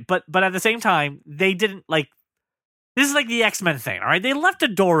villains, right? But at the same time, they didn't like. This is like the X-Men thing, all right? They left a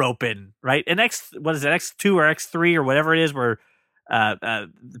door open, right? And X2 or X3 or whatever it is, where the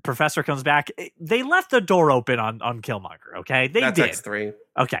professor comes back. They left the door open on Killmonger. Okay, That's X3.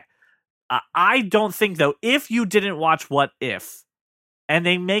 Okay, I don't think though. If you didn't watch What If, and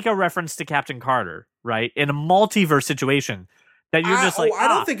they make a reference to Captain Carter, right, in a multiverse situation, that you're just like, I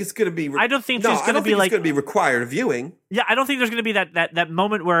don't think it's going to be. I don't think it's going to be like it's going to be required viewing. Yeah, I don't think there's going to be that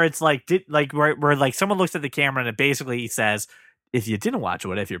moment where it's like where like someone looks at the camera and it basically says, if you didn't watch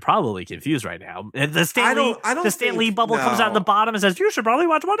What If, you're probably confused right now. And the Stan Lee bubble comes out at the bottom and says, you should probably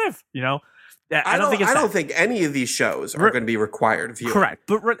watch What If. You know, I don't think any of these shows are going to be required viewing.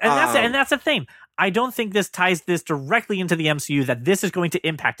 Correct, and that's the thing. I don't think this ties this directly into the MCU. That this is going to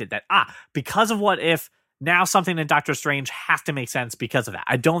impact it. That because of What If, now something in Doctor Strange has to make sense because of that.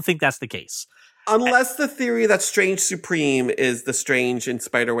 I don't think that's the case. Unless the theory that Strange Supreme is the Strange in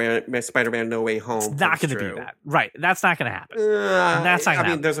Spider-Man No Way Home. It's not going to be that. Right. That's not going to happen. That's not going to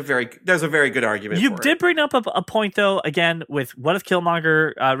happen. There's a very good argument You did bring up a point, though, again, with what if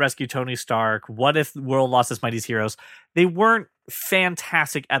Killmonger rescued Tony Stark? What if the world lost its mightiest heroes? They weren't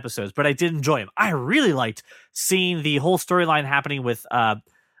fantastic episodes, but I did enjoy them. I really liked seeing the whole storyline happening with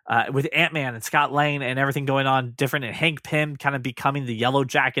Ant-Man and Scott Lang and everything going on different, and Hank Pym kind of becoming the Yellow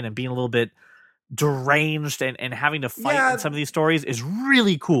Jacket and being a little bit deranged and having to fight in some of these stories is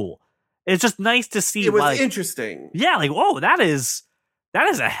really cool. It's just nice to see. It was interesting. Yeah, like, whoa, that is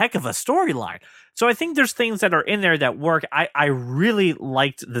a heck of a storyline. So I think there's things that are in there that work. I really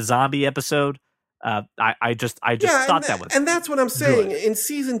liked the zombie episode. I just thought that was, and that's what I'm saying. Good. In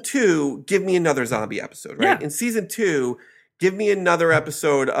season 2, give me another zombie episode, right? Yeah. In season 2, give me another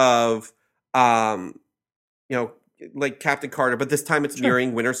episode of, like Captain Carter, but this time it's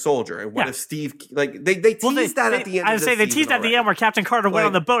mirroring Winter Soldier. And what if Steve, like, they teased that at the end. I would say they teased at the end where Captain Carter went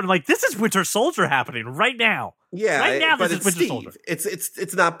on the boat. And like, this is Winter Soldier happening right now. Yeah, right now, but this it's is Winter Steve. Soldier.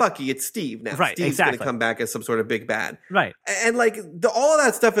 It's not Bucky. It's Steve now. Right, Steve's going to come back as some sort of big bad. Right, and like all of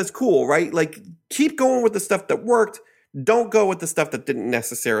that stuff is cool, right? Like, keep going with the stuff that worked. Don't go with the stuff that didn't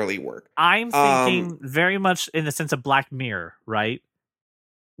necessarily work. I'm thinking very much in the sense of Black Mirror, right?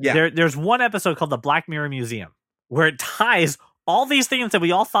 Yeah. There's one episode called the Black Mirror Museum where it ties all these things that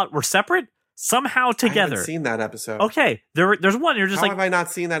we all thought were separate somehow together. I haven't seen that episode. Okay, there's one. You're just How have I not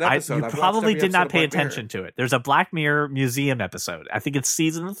seen that episode? You probably did not pay attention to it. There's a Black Mirror Museum episode. I think it's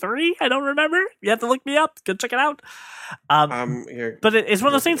season 3. I don't remember. You have to look me up. Go check it out. But it's one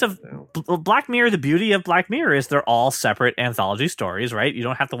of those things of Black Mirror. The beauty of Black Mirror is they're all separate anthology stories, right? You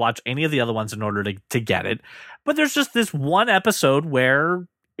don't have to watch any of the other ones in order to get it. But there's just this one episode where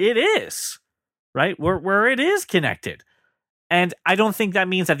it is, right? Where it is connected. And I don't think that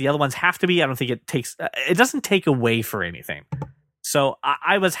means that the other ones have to be. I don't think it doesn't take away for anything. So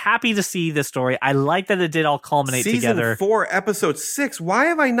I was happy to see this story. I like that it did all culminate together. Season 4, episode 6. Why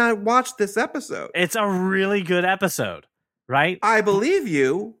have I not watched this episode? It's a really good episode, right? I believe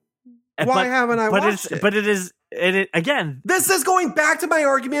you. Why haven't I watched it? But it is again. This is going back to my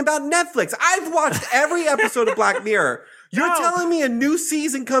argument about Netflix. I've watched every episode of Black Mirror. You're telling me a new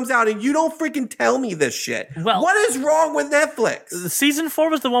season comes out and you don't freaking tell me this shit. Well, what is wrong with Netflix? Season 4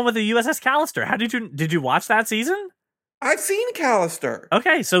 was the one with the USS Callister. How did you watch that season? I've seen Callister.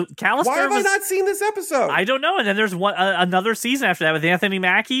 Okay, so Callister. Why have I not seen this episode? I don't know. And then there's another season after that with Anthony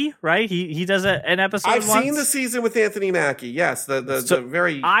Mackie, right? He does an episode. I've seen the season with Anthony Mackie. Yes, the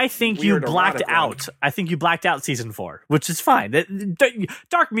very. I think you blacked out. I think you blacked out season 4, which is fine.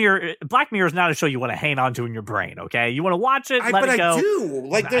 Black Mirror is not a show you want to hang on to in your brain. Okay, you want to watch it, let it go. I do.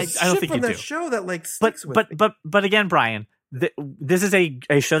 Like there's shit from that show that like sticks with me. But again, Brian. This is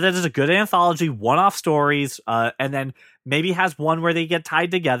a show that is a good anthology, one-off stories, and then maybe has one where they get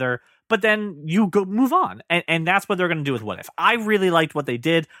tied together, but then you move on. And that's what they're going to do with What If. I really liked what they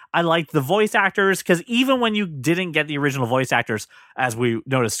did. I liked the voice actors, because even when you didn't get the original voice actors, as we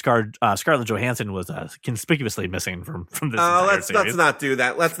noticed, Scarlett Johansson was conspicuously missing from this entire series. Let's not do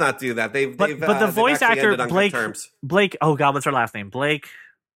that. Let's not do that. But the voice actor, Blake, oh God, what's her last name? Blake.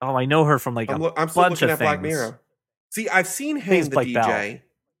 Oh, I know her from like I'm still looking at Black Mirror. See, I've seen Hang the DJ. Bell.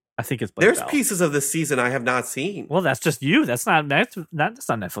 I think it's Blake There's Bell. Pieces of this season I have not seen. Well, that's just you. That's not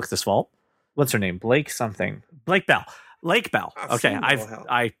Netflix's fault. What's her name? Blake something. Blake Bell. Lake Bell. Okay,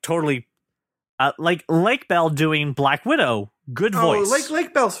 I totally like Lake Bell doing Black Widow. Good voice.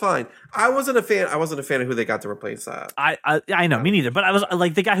 Lake Bell's fine. I wasn't a fan of who they got to replace that. I know, me neither. But I was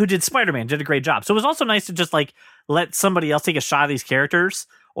like, the guy who did Spider-Man did a great job. So it was also nice to just like let somebody else take a shot at these characters.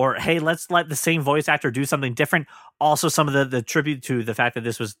 Or, hey, let's let the same voice actor do something different. Also, some of the tribute to the fact that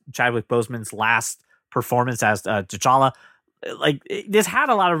this was Chadwick Boseman's last performance as T'Challa. Like, this had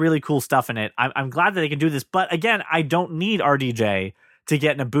a lot of really cool stuff in it. I'm glad that they can do this. But again, I don't need RDJ to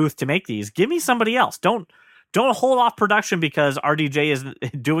get in a booth to make these. Give me somebody else. Don't hold off production because RDJ is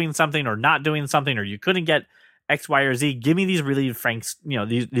doing something or not doing something, or you couldn't get X, Y, or Z. Give me these really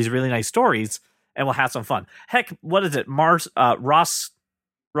these really nice stories, and we'll have some fun. Heck, what is it?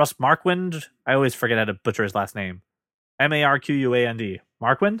 Ross Marquand? I always forget how to butcher his last name. Marquand.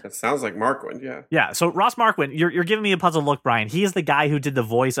 Marquand? That sounds like Marquand, yeah. Yeah, so Ross Marquand, you're giving me a puzzle look, Brian. He is the guy who did the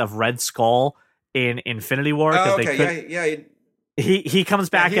voice of Red Skull in Infinity War. Oh, okay, He comes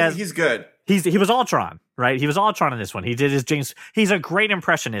back as... He's good. He was Ultron, right? He was Ultron in this one. He did his James... He's a great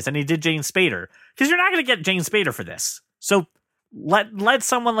impressionist, and he did James Spader. Because you're not going to get James Spader for this. So let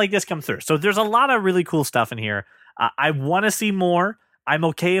someone like this come through. So there's a lot of really cool stuff in here. I want to see more. I'm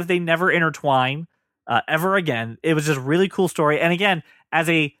okay if they never intertwine ever again. It was just a really cool story. And again, as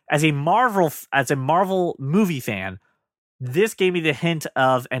a Marvel movie fan, this gave me the hint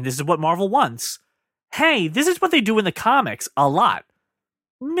of, and this is what Marvel wants. Hey, this is what they do in the comics a lot.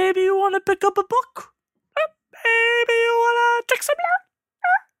 Maybe you want to pick up a book. Maybe you want to check some out.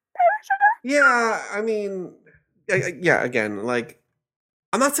 Yeah, I mean, yeah. Again, like,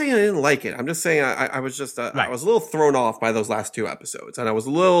 I'm not saying I didn't like it. I'm just saying I was just I was a little thrown off by those last 2 episodes, and I was a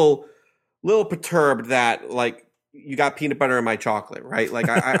little perturbed that like you got peanut butter in my chocolate, right? Like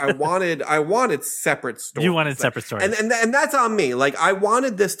I wanted separate stories. You wanted separate stories. And that's on me. Like I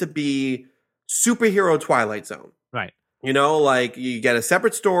wanted this to be superhero Twilight Zone. Right. You know, like you get a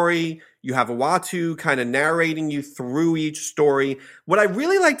separate story, you have Uatu kind of narrating you through each story. What I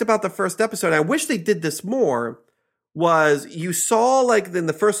really liked about the first episode, and I wish they did this more, was you saw like in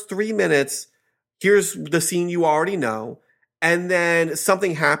the first 3 minutes, here's the scene you already know, and then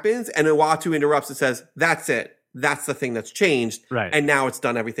something happens and Uatu interrupts and says, that's it. That's the thing that's changed. Right. And now it's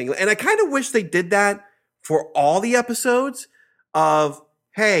done everything. And I kind of wish they did that for all the episodes of,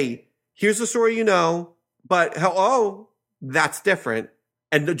 hey, here's the story you know, but hello, that's different.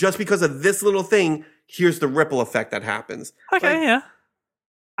 And just because of this little thing, here's the ripple effect that happens. Okay, like, yeah.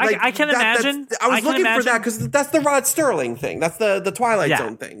 I can imagine. I was looking for that because that's the Rod Sterling thing. That's the Twilight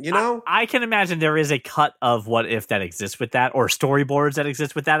Zone thing, you know? I can imagine there is a cut of What If that exists with that, or storyboards that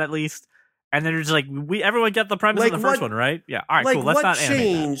exist with that at least. And then they're just like, everyone get the premise of the first one, right? Yeah. All right, cool. Let's not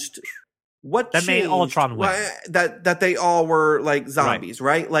animate that. What that made Ultron win? That they all were like zombies,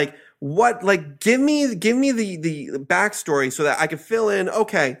 right? Like what? Like give me the backstory so that I can fill in.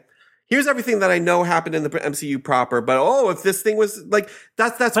 Okay, here's everything that I know happened in the MCU proper. But if this thing was like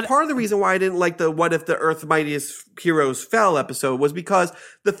that's part of the reason why I didn't like the What If the Earth's Mightiest Heroes Fell episode was because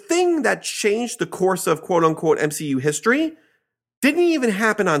the thing that changed the course of quote unquote MCU history didn't even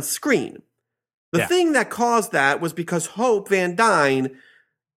happen on screen. The thing that caused that was because Hope Van Dyne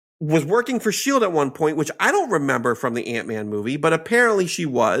was working for S.H.I.E.L.D. at one point, which I don't remember from the Ant-Man movie, but apparently she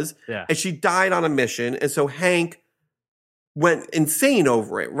was. Yeah. And she died on a mission. And so Hank went insane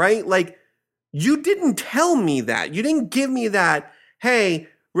over it, right? Like, you didn't tell me that. You didn't give me that, hey,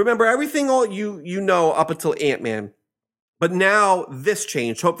 remember everything all you know up until Ant-Man. But now this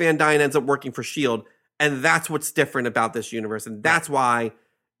changed. Hope Van Dyne ends up working for S.H.I.E.L.D. And that's what's different about this universe. And that's why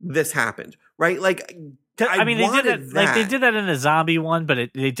this happened, right? Like, I mean, they did it. Like they did that in the zombie one,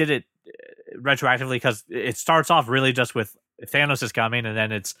 but they did it retroactively because it starts off really just with Thanos is coming, and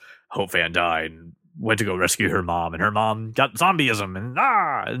then it's Hope Van Dyne went to go rescue her mom, and her mom got zombieism,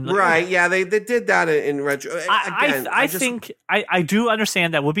 and right, yeah, they did that in retro. I think I do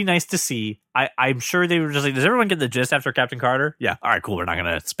understand that would be nice to see. I'm sure they were just like, does everyone get the gist after Captain Carter? Yeah, all right, cool. We're not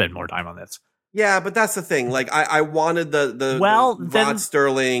going to spend more time on this. Yeah, but that's the thing. Like, I wanted the Rod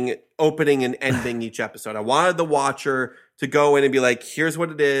Sterling opening and ending each episode. I wanted the watcher to go in and be like, here's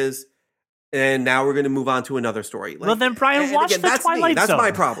what it is, and now we're going to move on to another story. Like, well, then, Brian, watch the Twilight Zone. That's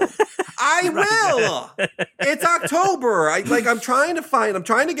my problem. I will. It's October. I'm trying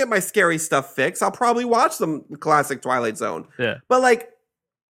to get my scary stuff fixed. I'll probably watch some classic Twilight Zone. Yeah. But,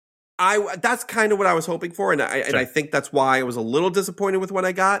 that's kind of what I was hoping for, and I think that's why I was a little disappointed with what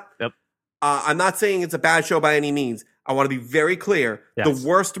I got. Yep. I'm not saying it's a bad show by any means. I want to be very clear. Yes. The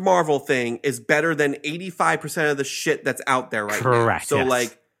worst Marvel thing is better than 85% of the shit that's out there right now. Correct. So,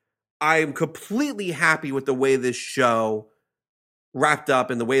 I'm completely happy with the way this show wrapped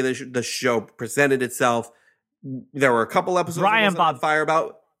up and the way the show presented itself. There were a couple episodes Brian on fire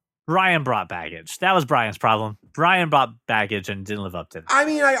about. Brian brought baggage. That was Brian's problem. Brian brought baggage and didn't live up to it. I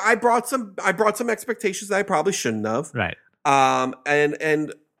mean, I brought some expectations that I probably shouldn't have. Right.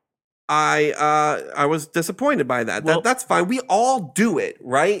 And I was disappointed by that. Well, that's fine. We all do it,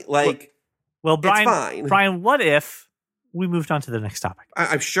 right? Well, Brian, it's fine. Brian, what if we moved on to the next topic?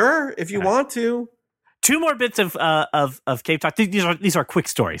 I'm sure if you want to. 2 more bits of Cape Talk. These are quick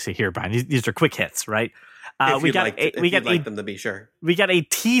stories here, Brian. These are quick hits, right? We got them to be sure. We got a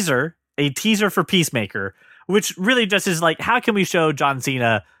teaser for Peacemaker, which really just is like, how can we show John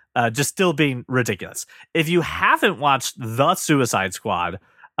Cena just still being ridiculous? If you haven't watched The Suicide Squad,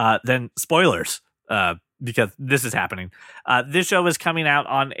 then spoilers, because this is happening. This show is coming out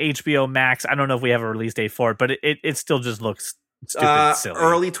on HBO Max. I don't know if we have a release date for it, but it still just looks stupid silly.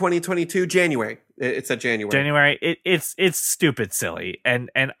 Early 2022, January. It's at January. January. It's stupid silly,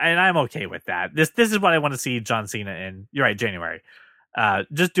 and I'm okay with that. This is what I want to see John Cena in. You're right, January.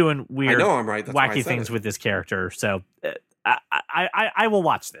 Just doing weird, I know I'm right. That's wacky things with this character. So I will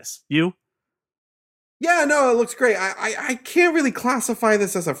watch this. You? Yeah, no, it looks great. I can't really classify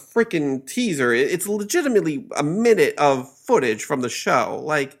this as a freaking teaser. It's legitimately a minute of footage from the show.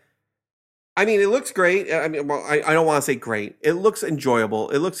 I mean, it looks great. I mean, well, I don't want to say great. It looks enjoyable.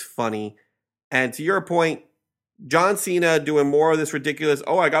 It looks funny. And to your point, John Cena doing more of this ridiculous,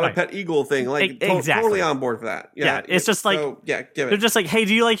 I got a pet eagle thing. Exactly. Totally on board for that. Yeah, it's just give it. They're just like, hey,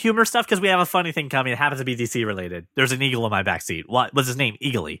 do you like humor stuff? Because we have a funny thing coming. It happens to be DC related. There's an eagle in my backseat. What's his name?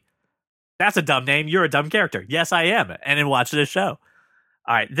 Eagly. That's a dumb name. You're a dumb character. Yes, I am. And then watch this show.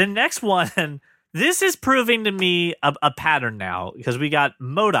 All right. The next one This is proving to me a pattern now, because we got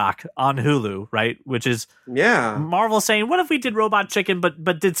MODOK on Hulu, right? Which is Marvel saying, what if we did Robot Chicken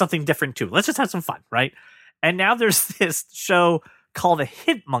but did something different too? Let's just have some fun, right? And now there's this show called A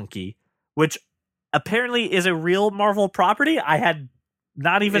Hit Monkey, which apparently is a real Marvel property. I had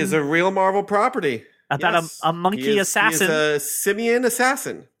not even... Is a real Marvel property. About a monkey assassin. He is a simian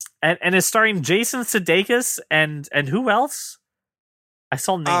assassin. And it's starring Jason Sudeikis and who else? I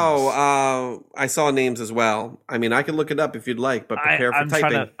saw names. I saw names as well. I mean, I can look it up if you'd like, but prepare for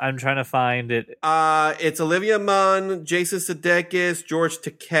typing. I'm trying to find it. It's Olivia Munn, Jason Sudeikis, George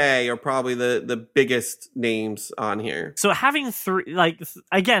Takei are probably the biggest names on here. So having three,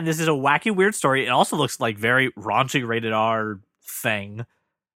 again, this is a wacky, weird story. It also looks like very raunchy rated R thing.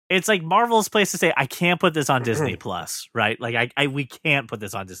 It's like Marvel's place to say, I can't put this on Disney Plus, right? Like we can't put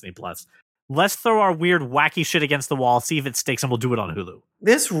this on Disney Plus. Let's throw our weird, wacky shit against the wall, see if it sticks, and we'll do it on Hulu.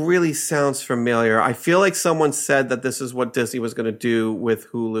 This really sounds familiar. I feel like someone said that this is what Disney was going to do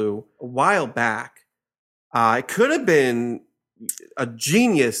with Hulu a while back. It could have been a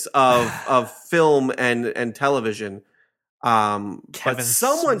genius of film and television. But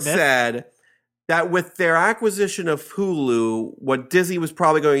someone said that with their acquisition of Hulu, what Disney was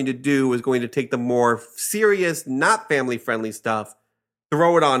probably going to do was going to take the more serious, not family-friendly stuff,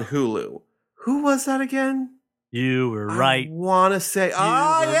 throw it on Hulu. Who was that again? You were right. I want to say, it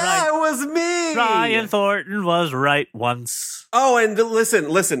was me. Ryan Thornton was right once. Oh, and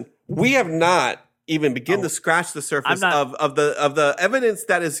listen. We have not even begun to scratch the surface of the evidence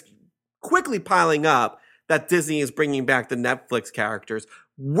that is quickly piling up that Disney is bringing back the Netflix characters.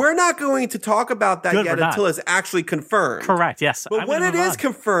 We're not going to talk about that yet until it's actually confirmed. Correct, yes. But when it is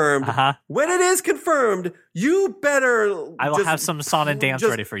confirmed, you better... I will have some song and dance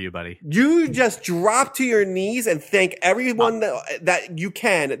ready for you, buddy. You just drop to your knees and thank everyone that you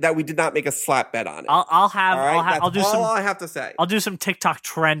can that we did not make a slap bet on it. I'll do all I have to say. I'll do some TikTok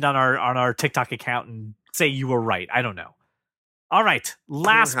trend on our TikTok account and say you were right. I don't know. All right,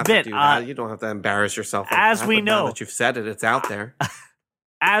 last bit. You don't have to embarrass yourself. As we know. Now that you've said it, it's out there.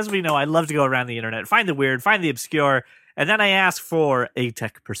 As we know, I love to go around the internet, find the weird, find the obscure, and then I ask for a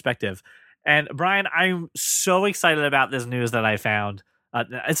tech perspective. And Brian, I'm so excited about this news that I found.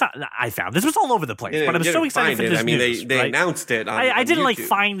 It's not I found. This was all over the place, but I'm so excited for this news. They announced it. I didn't YouTube.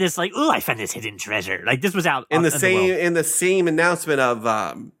 find this I found this hidden treasure. Like this was out in the same announcement of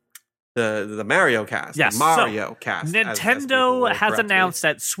the Mario Cast. Yes, Mario Cast. Nintendo has announced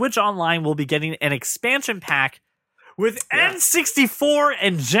that Switch Online will be getting an expansion pack with N64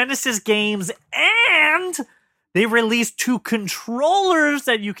 and Genesis games, and they released 2 controllers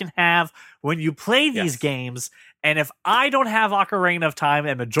that you can have when you play these games. And if I don't have Ocarina of Time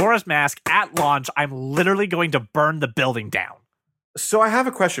and Majora's Mask at launch, I'm literally going to burn the building down. So I have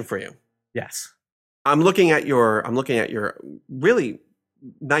a question for you. Yes. I'm looking at your really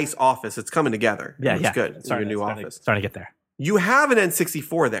nice office. It's coming together. It's good. It's your new office. Starting to get there. You have an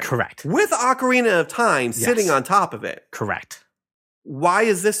N64 there. Correct. With Ocarina of Time sitting on top of it. Correct. Why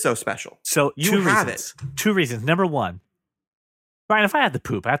is this so special? So you have it. 2 reasons. Number one, Brian, if I had to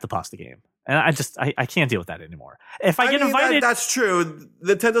poop, I have to pause the game. And I can't deal with that anymore. If I get invited... That's true.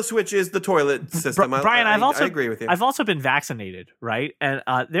 The Nintendo Switch is the toilet system. Brian, I agree with you. I've also been vaccinated, right? And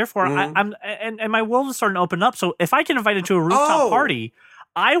therefore, I'm my world is starting to open up. So if I get invited to a rooftop party...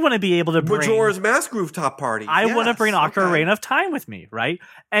 I want to be able to bring Majora's Mask rooftop party. I want to bring Ocarina of Time with me, right?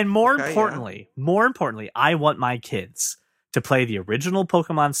 And more importantly, I want my kids to play the original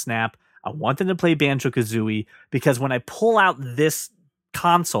Pokemon Snap. I want them to play Banjo-Kazooie because when I pull out this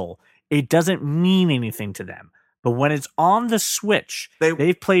console, it doesn't mean anything to them. But when it's on the Switch,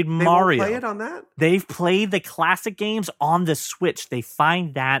 they've played Mario. They won't play it on that? They've played the classic games on the Switch. They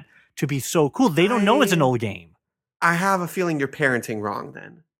find that to be so cool. They don't know it's an old game. I have a feeling you're parenting wrong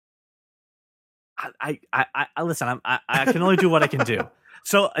then. I listen, I can only do what I can do.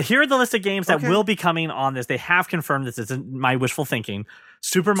 So here are the list of games that will be coming on this. They have confirmed this isn't my wishful thinking.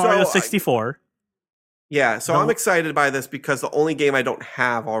 Super Mario 64. So I'm excited by this because the only game I don't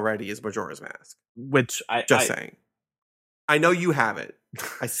have already is Majora's Mask. Which saying. I know you have it.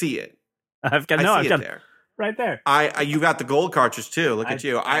 I see it. I've got it there. Right there. You got the gold cartridge too. Look at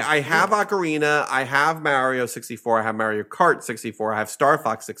you. I have Ocarina. I have Mario 64. I have Mario Kart 64. I have Star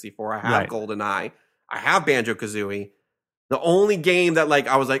Fox 64. I have GoldenEye. I have Banjo-Kazooie. The only game that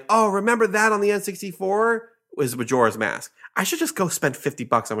I was like, oh, remember that on the N64 was Majora's Mask. I should just go spend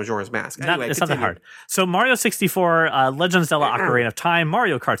 $50 on Majora's Mask. Anyway, it's not that hard. So Mario 64, Legend of Zelda Ocarina of Time,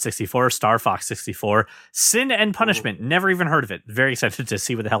 Mario Kart 64, Star Fox 64, Sin and Punishment. Never even heard of it. Very excited to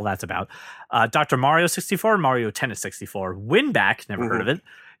see what the hell that's about. Dr. Mario 64, Mario Tennis 64, Winback. Never heard of it.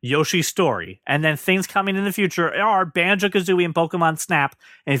 Yoshi's Story. And then things coming in the future are Banjo-Kazooie and Pokemon Snap.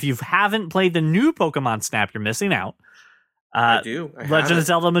 And if you haven't played the new Pokemon Snap, you're missing out. I do. Legend of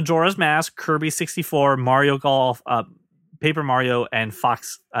Zelda Majora's Mask, Kirby 64, Mario Golf, Paper Mario, and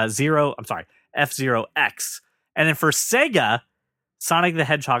F-Zero X. And then for Sega, Sonic the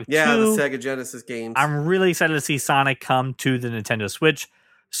Hedgehog 2. Yeah, the Sega Genesis games. I'm really excited to see Sonic come to the Nintendo Switch.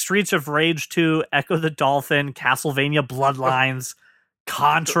 Streets of Rage 2, Echo the Dolphin, Castlevania Bloodlines,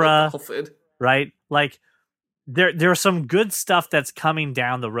 Contra, right? Like, there's some good stuff that's coming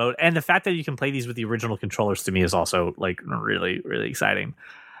down the road. And the fact that you can play these with the original controllers to me is also, like, really, really exciting.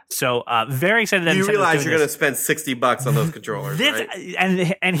 So, very excited that you realize you're going to spend $60 on those controllers,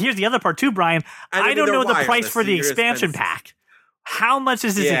 right? And here's the other part too, Brian. I don't know the price for the expansion pack. How much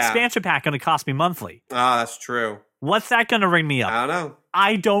is this expansion pack going to cost me monthly? That's true. What's that going to ring me up? I don't know.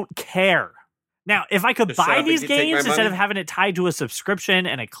 I don't care. Now, if I could buy these games instead of having it tied to a subscription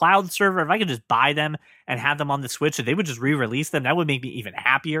and a cloud server, if I could just buy them and have them on the Switch and they would just re-release them, that would make me even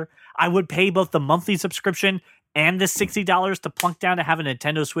happier. I would pay both the monthly subscription and the $60 to plunk down to have a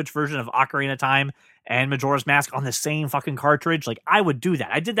Nintendo Switch version of Ocarina of Time and Majora's Mask on the same fucking cartridge. Like, I would do that.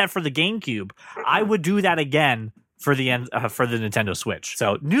 I did that for the GameCube. I would do that again for the Nintendo Switch.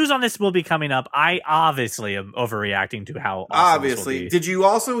 So news on this will be coming up. I obviously am overreacting to how awesome obviously. This will be. Did you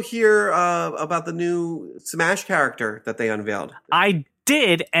also hear about the new Smash character that they unveiled? I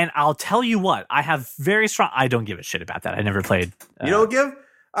did, and I'll tell you what. I have very strong. I don't give a shit about that. I never played. You don't give?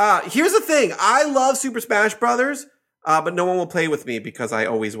 Here's the thing. I love Super Smash Brothers, but no one will play with me because I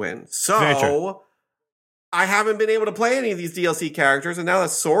always win. So I haven't been able to play any of these DLC characters, and now that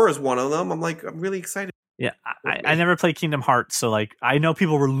Sora is one of them, I'm really excited. Yeah, I never played Kingdom Hearts, so like I know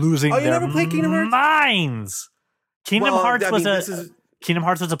people were losing their minds. Kingdom Hearts was a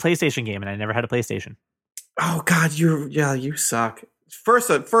PlayStation game, and I never had a PlayStation. Oh God, you suck.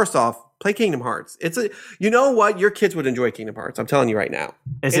 First off, play Kingdom Hearts. You know what? Your kids would enjoy Kingdom Hearts. I'm telling you right now.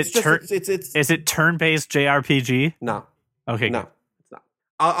 Is it turn-based JRPG? No. Okay. No, it's not.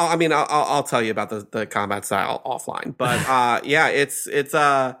 I'll tell you about the combat style offline, but yeah,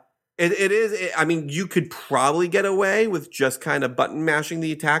 It is. I mean, you could probably get away with just kind of button mashing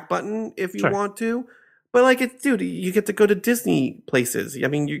the attack button if you want to, but dude, you get to go to Disney places. I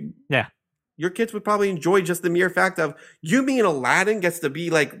mean, your kids would probably enjoy just the mere fact of you being Aladdin gets to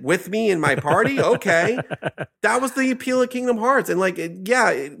be like with me in my party. Okay, that was the appeal of Kingdom Hearts, and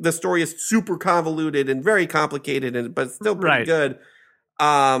the story is super convoluted and very complicated, but still pretty good.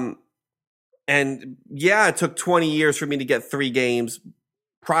 And it took 20 years for me to get 3 games.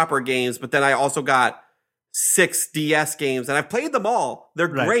 Proper games, but then I also got 6 DS games, and I've played them all. They're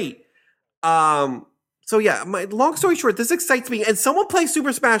great. So yeah, my long story short, this excites me, and someone play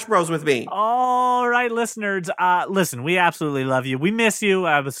Super Smash Bros. With me. All right, listeners. Listen, we absolutely love you. We miss you.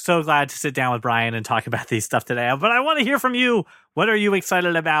 I was so glad to sit down with Brian and talk about these stuff today, but I want to hear from you. What are you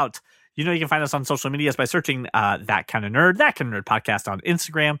excited about? You know, you can find us on social medias by searching That Kind of Nerd podcast on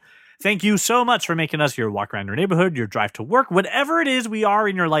Instagram. Thank you so much for making us your walk around your neighborhood, your drive to work, whatever it is we are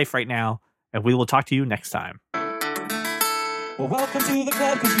in your life right now. And we will talk to you next time. Well, welcome to the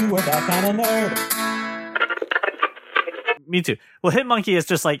club because you are that kind of nerd. Me too. Well, Hitmonkey is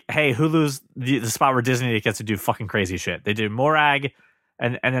just like, hey, Hulu's the spot where Disney gets to do fucking crazy shit. They do Morag,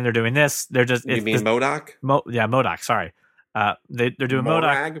 and then they're doing this. They're just... You mean MODOK? MODOK, sorry. They're doing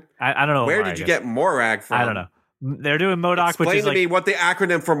MODOK. I don't know. Where did you get Morag from? I don't know. They're doing MODOK, which is me what the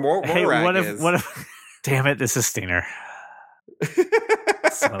acronym for Morag is. What if? Damn it! This is Steiner.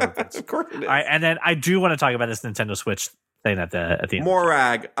 Of course it is. All right, and then I do want to talk about this Nintendo Switch thing at the end.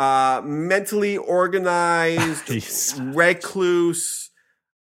 Morag, mentally organized, recluse,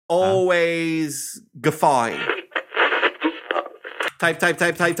 always guffawing. Type.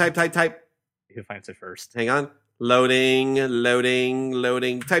 Who finds it first? Hang on. Loading. Type.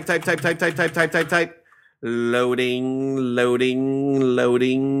 Loading.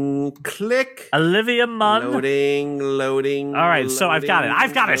 Click. Olivia Munn. Loading. All right, so I've got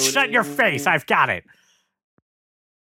it. Shut your face. I've got it.